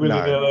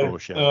 willy-nilly.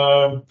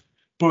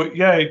 But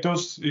it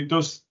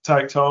does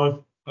take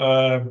time.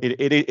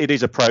 It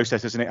is a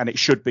process, isn't it? And it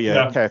should be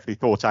a carefully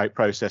thought out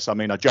process. I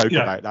mean, I joke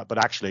about that, but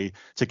actually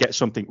to get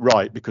something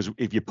right, because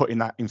if you're putting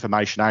that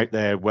information out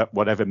there,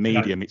 whatever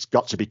medium, it's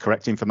got to be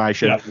correct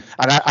information.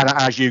 And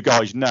as you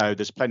guys know,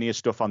 there's plenty of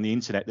stuff on the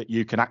internet that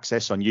you can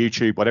access on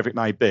YouTube, whatever it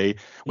may be,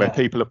 where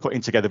people are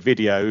putting together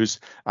videos,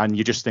 and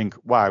you just think,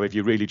 wow, if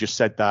you really just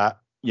said that,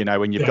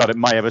 and you've got it,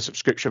 may have a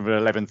subscription for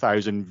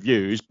 11,000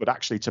 views, but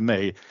actually to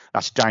me,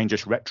 that's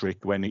dangerous rhetoric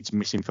when it's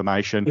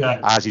misinformation,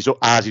 as is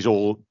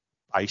all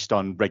based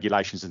on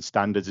regulations and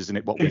standards, isn't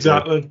it? What we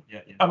exactly. do.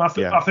 Yeah, yeah. And I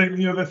think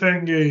the other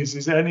thing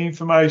is any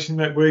information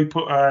that we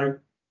put out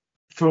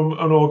from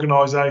an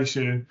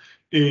organisation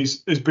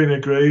has been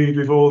agreed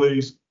with all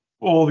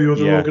the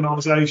other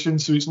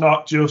organisations. So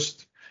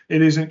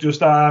it isn't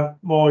just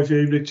my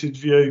view, Richard's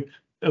view,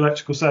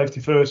 electrical safety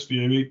first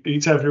view.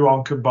 It's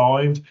everyone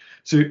combined.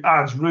 So it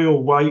adds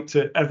real weight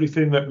to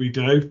everything that we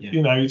do. Yeah.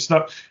 You know, it's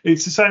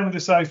the same with the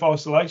safe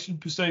isolation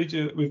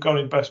procedure that we've got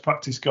in best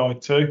practice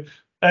guide too.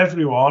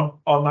 Everyone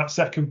on that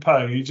second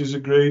page has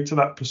agreed to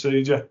that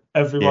procedure.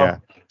 Everyone. Yeah.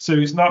 So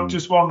it's not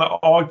just one that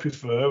I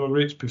prefer or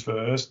Rich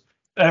prefers.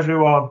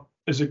 Everyone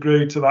has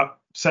agreed to that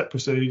set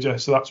procedure.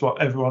 So that's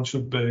what everyone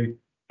should be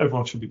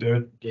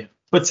doing. Yeah.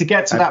 But to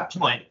get to that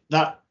point,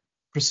 that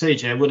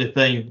procedure would have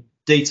been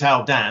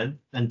detailed down,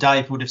 and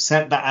Dave would have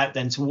sent that out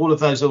then to all of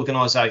those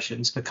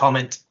organisations for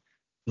comment.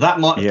 That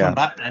might have come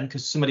back then,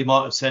 because somebody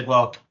might have said,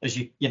 well, as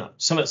you know,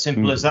 something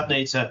simple as that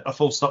needs a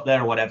full stop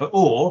there or whatever.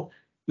 Or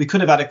we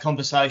could have had a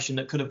conversation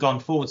that could have gone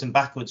forwards and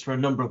backwards for a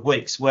number of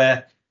weeks,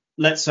 where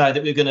let's say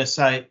that we're going to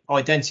say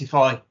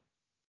identify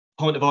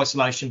point of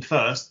isolation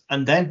first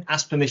and then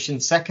ask permission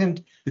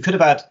second. We could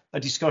have had a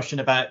discussion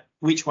about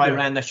which way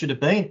around there should have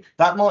been.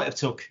 That might have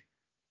took,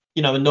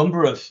 you know, a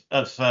number of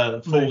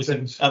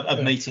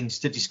meetings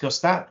to discuss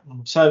that.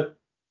 So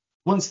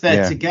once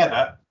they're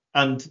together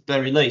and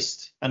they're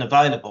released and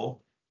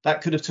available,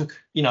 that could have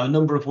took, you know, a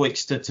number of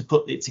weeks to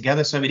put it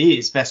together. So it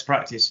is best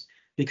practice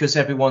because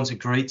everyone's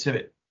agreed to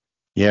it.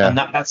 Yeah. And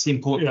that's the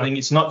important thing.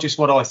 It's not just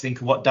what I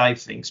think or what Dave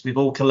thinks. We've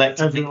all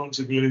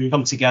collectively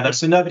come together.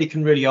 So nobody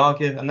can really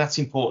argue, and that's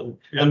important.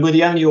 Yeah. And we're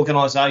the only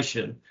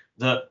organisation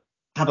that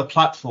have a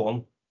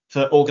platform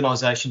for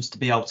organisations to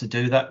be able to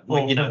do that.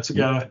 You know,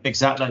 together.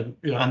 Exactly.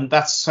 Yeah. And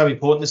that's so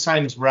important. The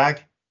same as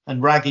RAG.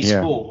 And RAG is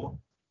for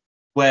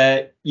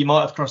where you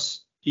might have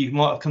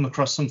come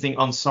across something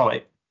on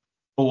site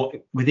or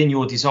within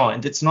your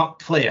design that's not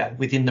clear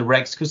within the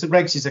regs, because the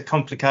regs is a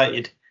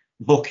complicated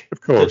book, of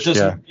course, that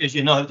doesn't, as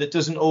you know, that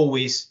doesn't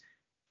always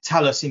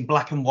tell us in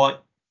black and white,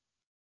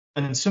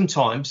 and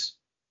sometimes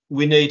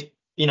we need,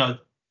 you know,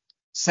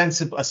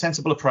 a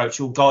sensible approach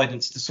or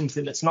guidance to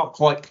something that's not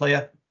quite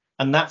clear,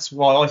 and that's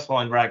why I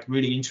find RAG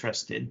really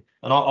interesting,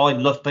 and I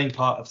love being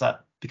part of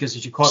that, because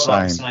as you quite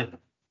rightly say,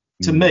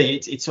 to me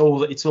it's all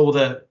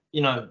the,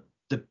 you know,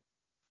 the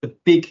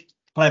big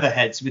clever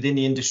heads within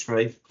the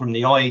industry, from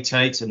the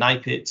IET to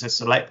NAPIT to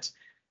Select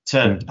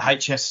to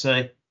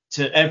HSC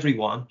to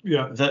everyone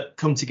that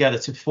come together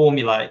to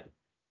formulate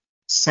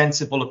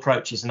sensible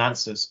approaches and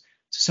answers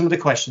to some of the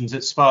questions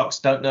that Sparks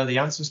don't know the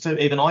answers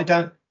to. Even I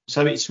don't.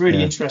 So it's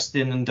really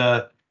interesting, and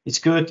it's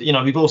good. You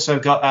know, we've also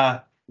got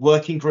our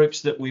working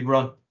groups that we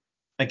run,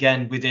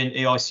 again, within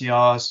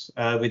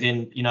EICRs,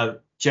 within, you know,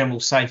 general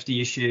safety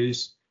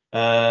issues.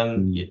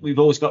 We've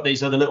always got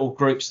these other little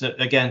groups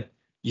that, again,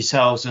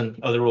 yourselves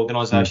and other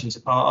organisations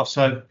are part of.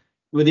 So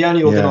we're the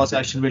only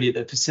organisation really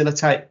that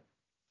facilitate.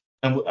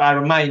 And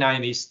our main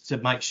aim is to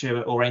make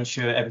sure or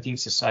ensure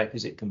everything's as safe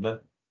as it can be.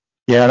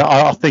 Yeah, and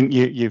I think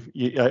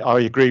I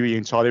agree with you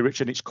entirely,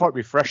 Richard. It's quite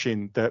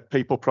refreshing that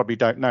people probably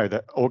don't know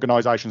that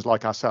organisations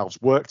like ourselves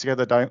work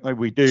together, don't they?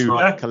 We do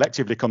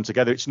collectively come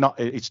together. It's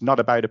not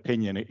about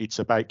opinion. It's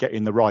about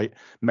getting the right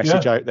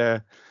message out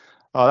there.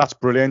 Oh, that's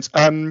brilliant.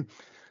 I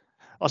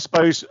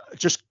suppose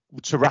just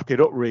to wrap it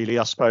up, really,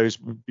 I suppose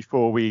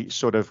before we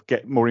sort of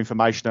get more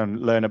information and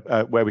learn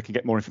where we can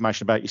get more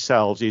information about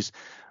yourselves is,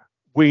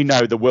 we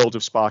know the world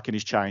of sparking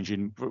is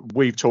changing.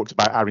 We've talked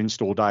about our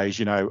install days.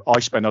 You know, I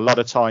spent a lot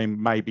of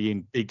time maybe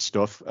in big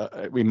stuff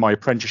in my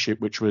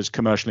apprenticeship, which was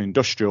commercial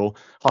industrial,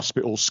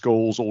 hospitals,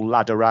 schools, all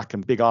ladder rack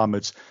and big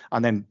armoured.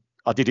 And then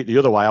I did it the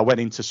other way. I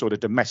went into sort of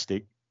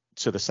domestic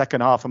to the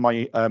second half of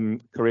my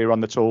career on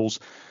the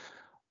tools.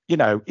 You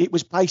know, it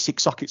was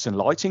basic sockets and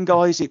lighting,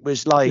 guys. It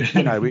was like,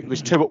 you know, it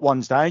was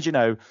 2-at-1 stage. You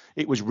know,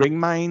 it was ring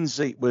mains.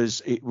 It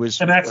was ring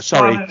final circuits.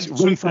 Sorry,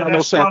 ring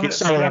final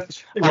circuits. I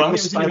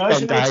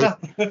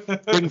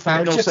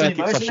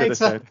should have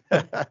said.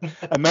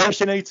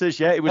 Immersion heaters.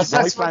 Yeah, it was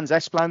Y plans,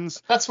 S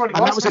plans. That's what it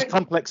was. And that was as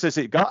complex as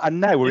it got. And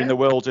now we're in the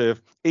world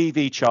of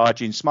EV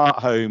charging, smart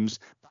homes,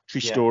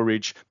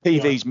 storage,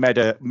 PV's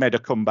meta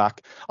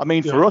comeback. I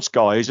mean, for us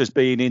guys, as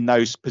being in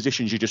those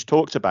positions you just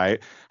talked about,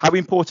 how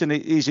important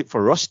is it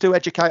for us to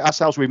educate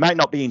ourselves? We might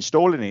not be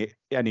installing it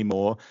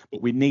anymore,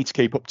 but we need to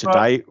keep up to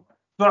date.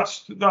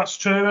 That's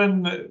true.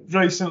 And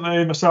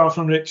recently, myself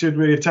and Richard,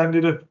 we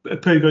attended a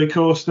PV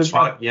course. That's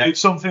right. Yeah. It's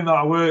something that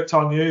I worked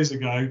on years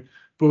ago,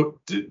 but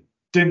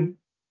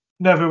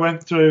never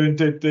went through and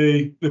did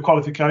the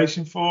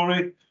qualification for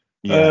it.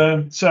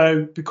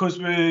 So because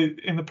we're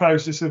in the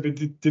process of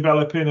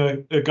developing a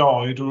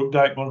guide or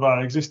update one of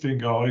our existing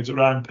guides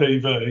around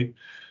PV,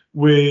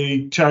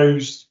 we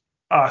chose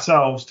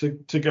ourselves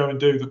to go and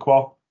do the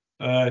qual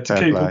to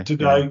keep up to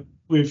date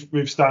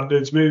with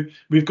standards.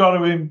 We've got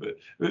to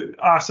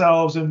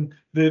ourselves and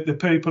the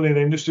people in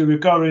the industry, we've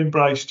got to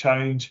embrace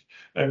change,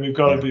 and we've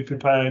got to be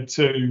prepared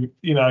to,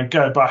 you know,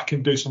 go back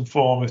and do some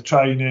form of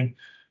training,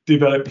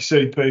 develop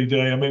your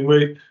CPD. I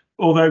mean,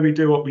 although we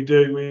do what we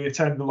do, we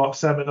attend a lot of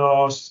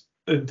seminars,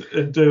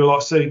 and do like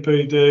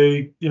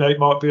CPD. It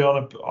might be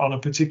on a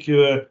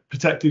particular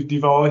protective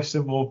device,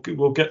 and we'll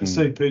get the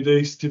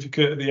CPD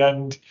certificate at the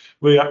end.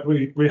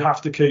 We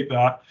have to keep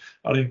that.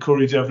 I'd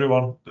encourage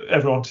everyone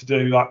to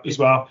do that as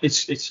well.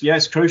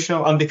 It's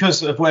crucial, and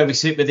because of where we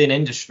sit within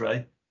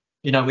industry,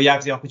 we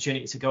have the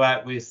opportunity to go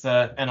out with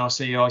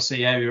NRC, IC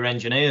area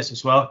engineers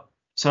as well.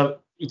 So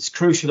it's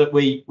crucial that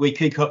we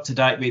keep up to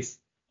date with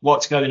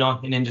what's going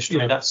on in industry.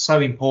 Yeah. That's so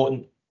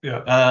important.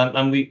 Yeah.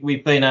 And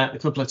we've been out a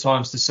couple of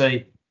times to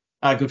see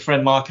our good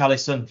friend Mark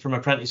Allison from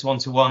Apprentice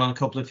 1-to-1 on a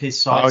couple of his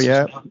sites. Oh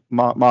yeah,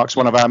 well. Mark's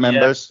one of our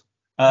members.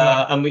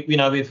 Yeah. And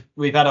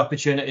we've had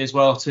opportunity as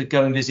well to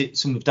go and visit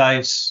some of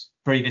Dave's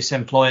previous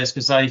employers,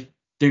 because they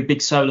do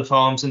big solar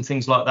farms and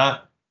things like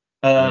that.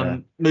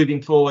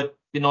 Moving forward, it'd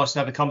be nice to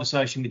have a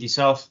conversation with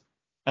yourself,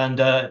 and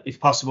if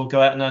possible,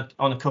 go out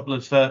on a couple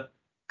of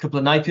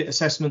NAPIT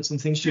assessments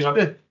and things, just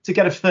to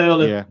get a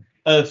feel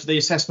of the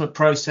assessment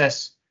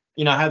process.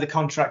 How the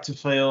contractor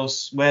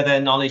feels, where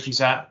their knowledge is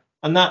at,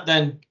 and that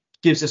then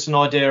gives us an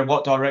idea of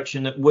what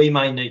direction that we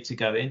may need to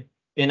go in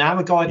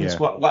our guidance.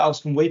 What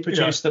else can we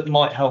produce that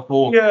might help,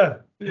 or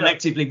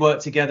collectively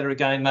work together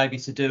again, maybe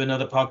to do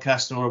another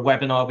podcast or a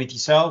webinar with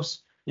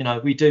yourselves.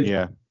 We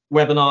do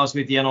webinars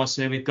with the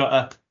NIC. We've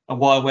got a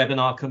wire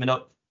webinar coming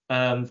up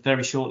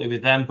very shortly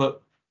with them,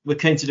 but we're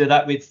keen to do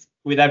that with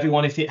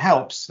everyone if it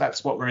helps.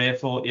 That's what we're here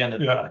for at the end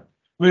of the day.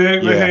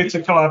 We're here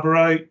to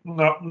collaborate,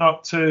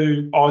 not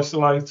to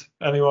isolate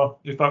anyone,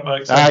 if that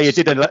makes sense. You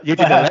did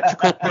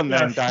electrical pun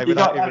then, Dave,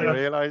 without even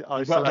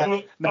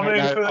realising.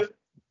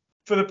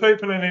 For the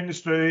people in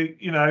industry,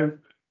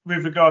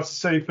 with regards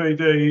to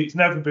CPD, it's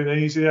never been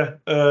easier.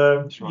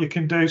 Right. You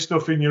can do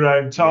stuff in your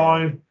own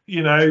time.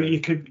 You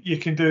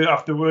can do it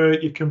after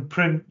work. You can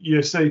print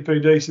your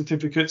CPD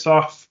certificates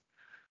off.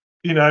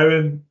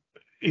 And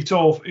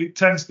it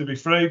tends to be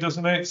free,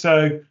 doesn't it?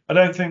 So I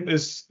don't think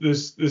there's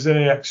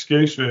any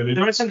excuse really.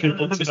 There was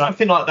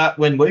something like that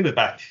when we were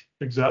back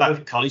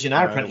at college in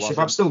our apprenticeship.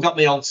 I've still got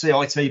my old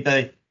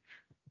CITB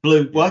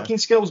blue working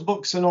skills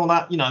books and all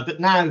that, but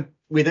now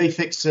with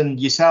EFIX and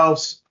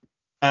yourselves,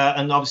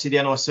 and obviously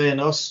the NIC and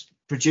us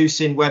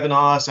producing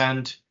webinars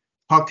and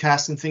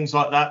podcasts and things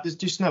like that, there's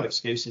just no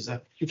excuses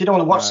there. If you don't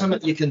want to watch something,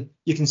 you can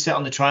sit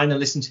on the train and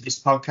listen to this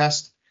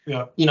podcast.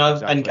 Yeah.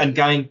 Exactly. and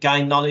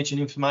gain knowledge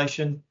and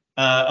information.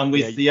 And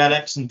with the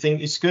Alex and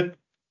things, it's good.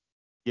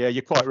 Yeah,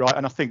 you're quite right.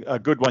 And I think a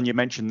good one you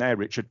mentioned there,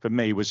 Richard, for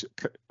me was,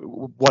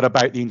 what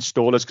about the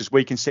installers? Because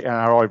we can sit in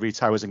our ivory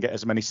towers and get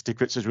as many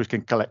certificates as we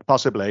can collect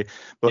possibly.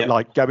 But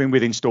like going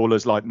with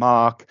installers like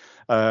Mark,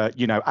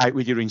 out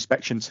with your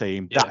inspection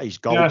team, that is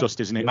gold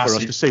dust, isn't it, for us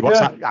to see what's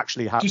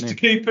actually happening. Just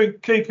to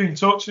keep in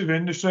touch with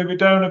industry. We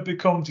don't have to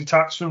become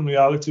detached from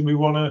reality. We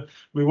want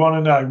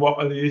to know what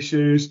are the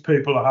issues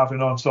people are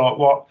having on site.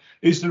 What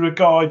is there a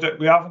guide that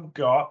we haven't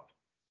got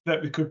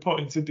that we could put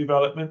into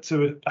development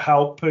to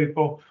help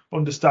people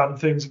understand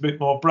things a bit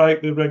more,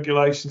 break the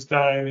regulations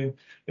down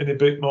in a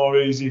bit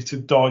more easy to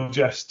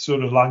digest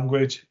sort of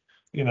language,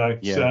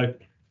 So,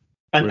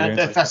 and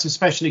that's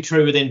especially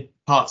true within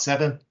Part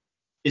 7,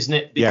 isn't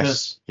it?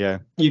 Because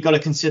you've got to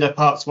consider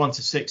Parts 1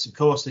 to 6, of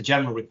course, the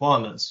general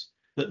requirements,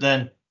 but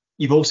then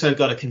you've also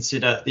got to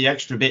consider the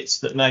extra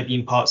bits that may be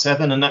in Part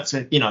 7, and that's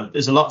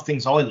there's a lot of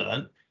things I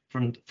learned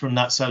from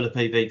that solar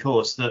PV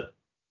course that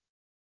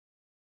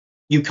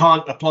you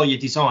can't apply your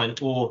design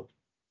or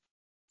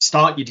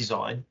start your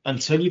design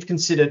until you've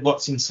considered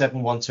what's in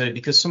 712,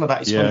 because some of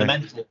that is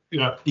fundamental.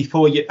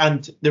 Before you,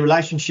 and the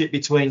relationship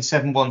between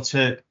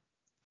 712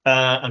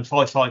 and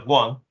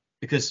 551,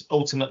 because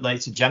ultimately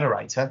it's a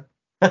generator.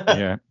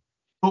 But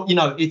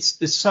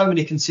there's so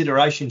many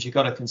considerations you've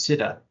got to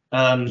consider.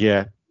 And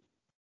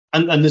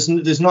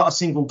there's not a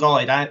single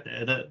guide out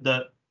there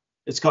that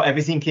it's got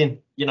everything in.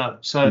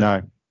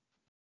 So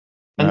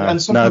and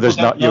some people there's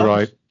not. You're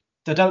right.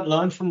 They don't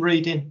learn from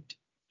reading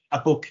a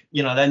book.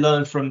 They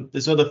learn from,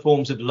 there's other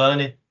forms of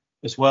learning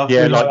as well.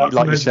 Yeah,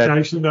 like you said.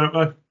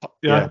 Don't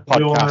they?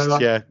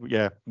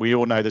 Podcasts. We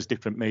all know there's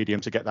different medium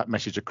to get that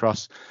message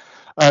across.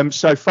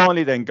 So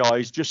finally then,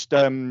 guys, just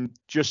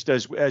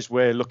as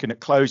we're looking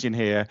at closing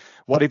here,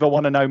 what if I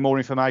want to know more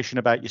information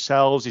about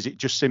yourselves? Is it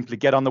just simply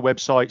get on the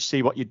website,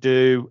 see what you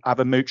do,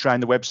 have a mooch around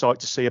the website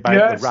to see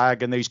about the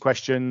RAG and these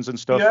questions and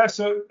stuff? Yeah,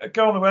 so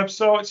go on the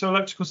website, so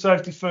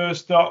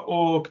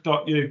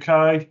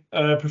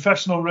electricalsafetyfirst.org.uk.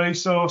 Professional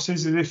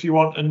resources is if you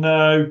want to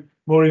know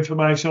more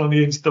information on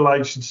the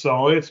installation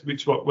side,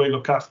 which what we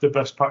look after,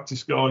 best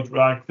practice guide,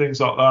 RAG,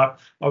 things like that.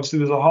 Obviously,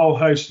 there's a whole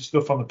host of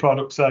stuff on the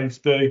product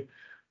safety.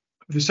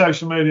 The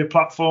social media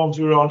platforms,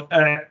 we're on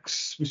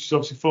X, which is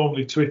obviously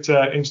formerly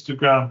Twitter,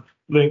 Instagram,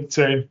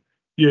 LinkedIn,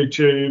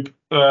 YouTube.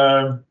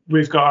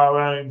 We've got our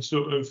own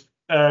sort of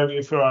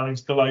area for our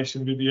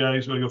installation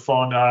videos where you'll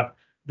find our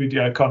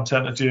video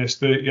content at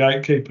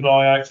GS38. Keep an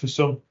eye out for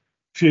some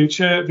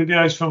future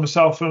videos from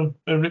myself and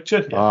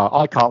Richard.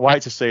 I can't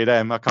wait to see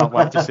them. I can't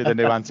wait to see the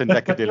new Anton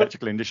Decker, the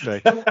electrical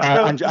industry.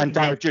 And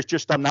Dave,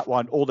 just on that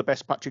one, all the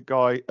best, Patrick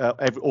Guy,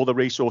 all the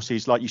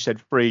resources, like you said,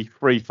 free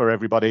for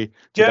everybody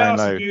to download.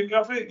 That's the beauty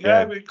of it.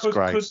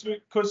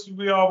 Because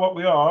we are what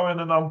we are, and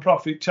a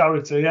non-profit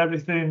charity,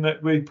 everything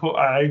that we put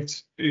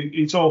out,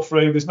 it's all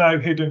free. There's no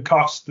hidden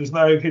costs. There's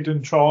no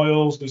hidden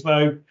trials. There's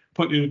no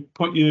put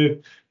your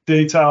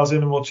details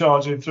in and we'll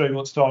charge you in 3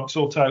 months' time. It's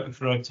all totally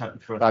free.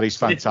 That is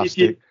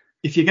fantastic.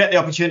 If you get the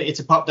opportunity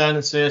to pop down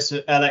and see us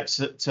at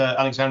LX at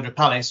Alexandra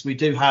Palace, we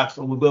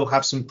will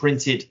have some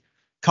printed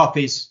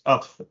copies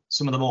of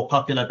some of the more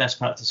popular best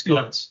practice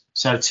guides.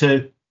 So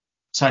 2,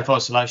 safe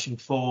isolation,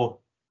 4,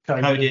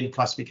 coding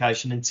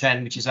classification, and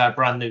 10, which is our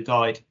brand new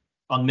guide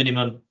on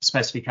minimum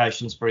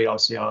specifications for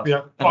EICR.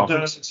 Yeah, pop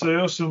down and see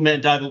us. Me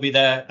and Dave will be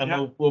there,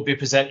 and we'll be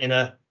presenting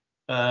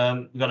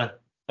we've got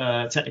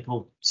a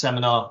technical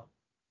seminar.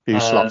 Few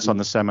slots on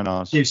the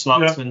seminars.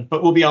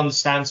 But we'll be on the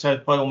stand, so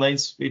by all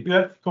means,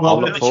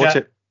 I'll look forward to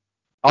it.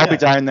 I'll be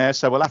down there,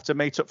 so we'll have to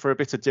meet up for a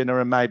bit of dinner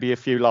and maybe a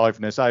few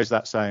liveners. How's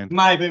that sound?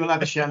 Maybe we'll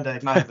have a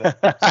shindig, maybe.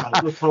 So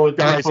look forward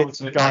to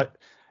it.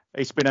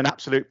 It's been an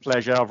absolute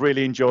pleasure. I've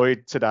really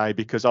enjoyed today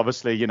because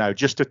obviously,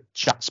 just to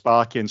chat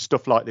sparky and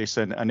stuff like this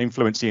and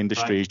influence the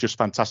industry is just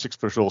fantastic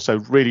for us all. So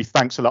really,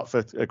 thanks a lot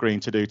for agreeing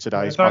to do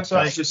today's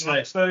podcast.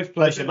 Thanks,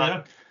 pleasure,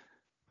 mate.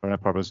 No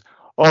problems.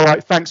 All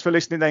right, thanks for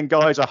listening then,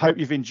 guys. I hope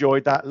you've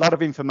enjoyed that. A lot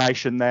of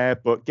information there,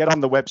 but get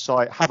on the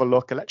website, have a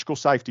look. Electrical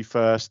Safety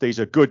First. These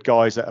are good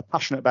guys that are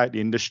passionate about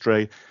the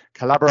industry,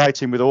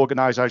 collaborating with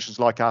organisations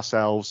like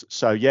ourselves.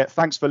 So,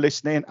 thanks for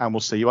listening, and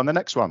we'll see you on the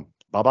next one.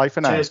 Bye-bye for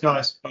now. Cheers,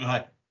 guys.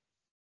 Bye.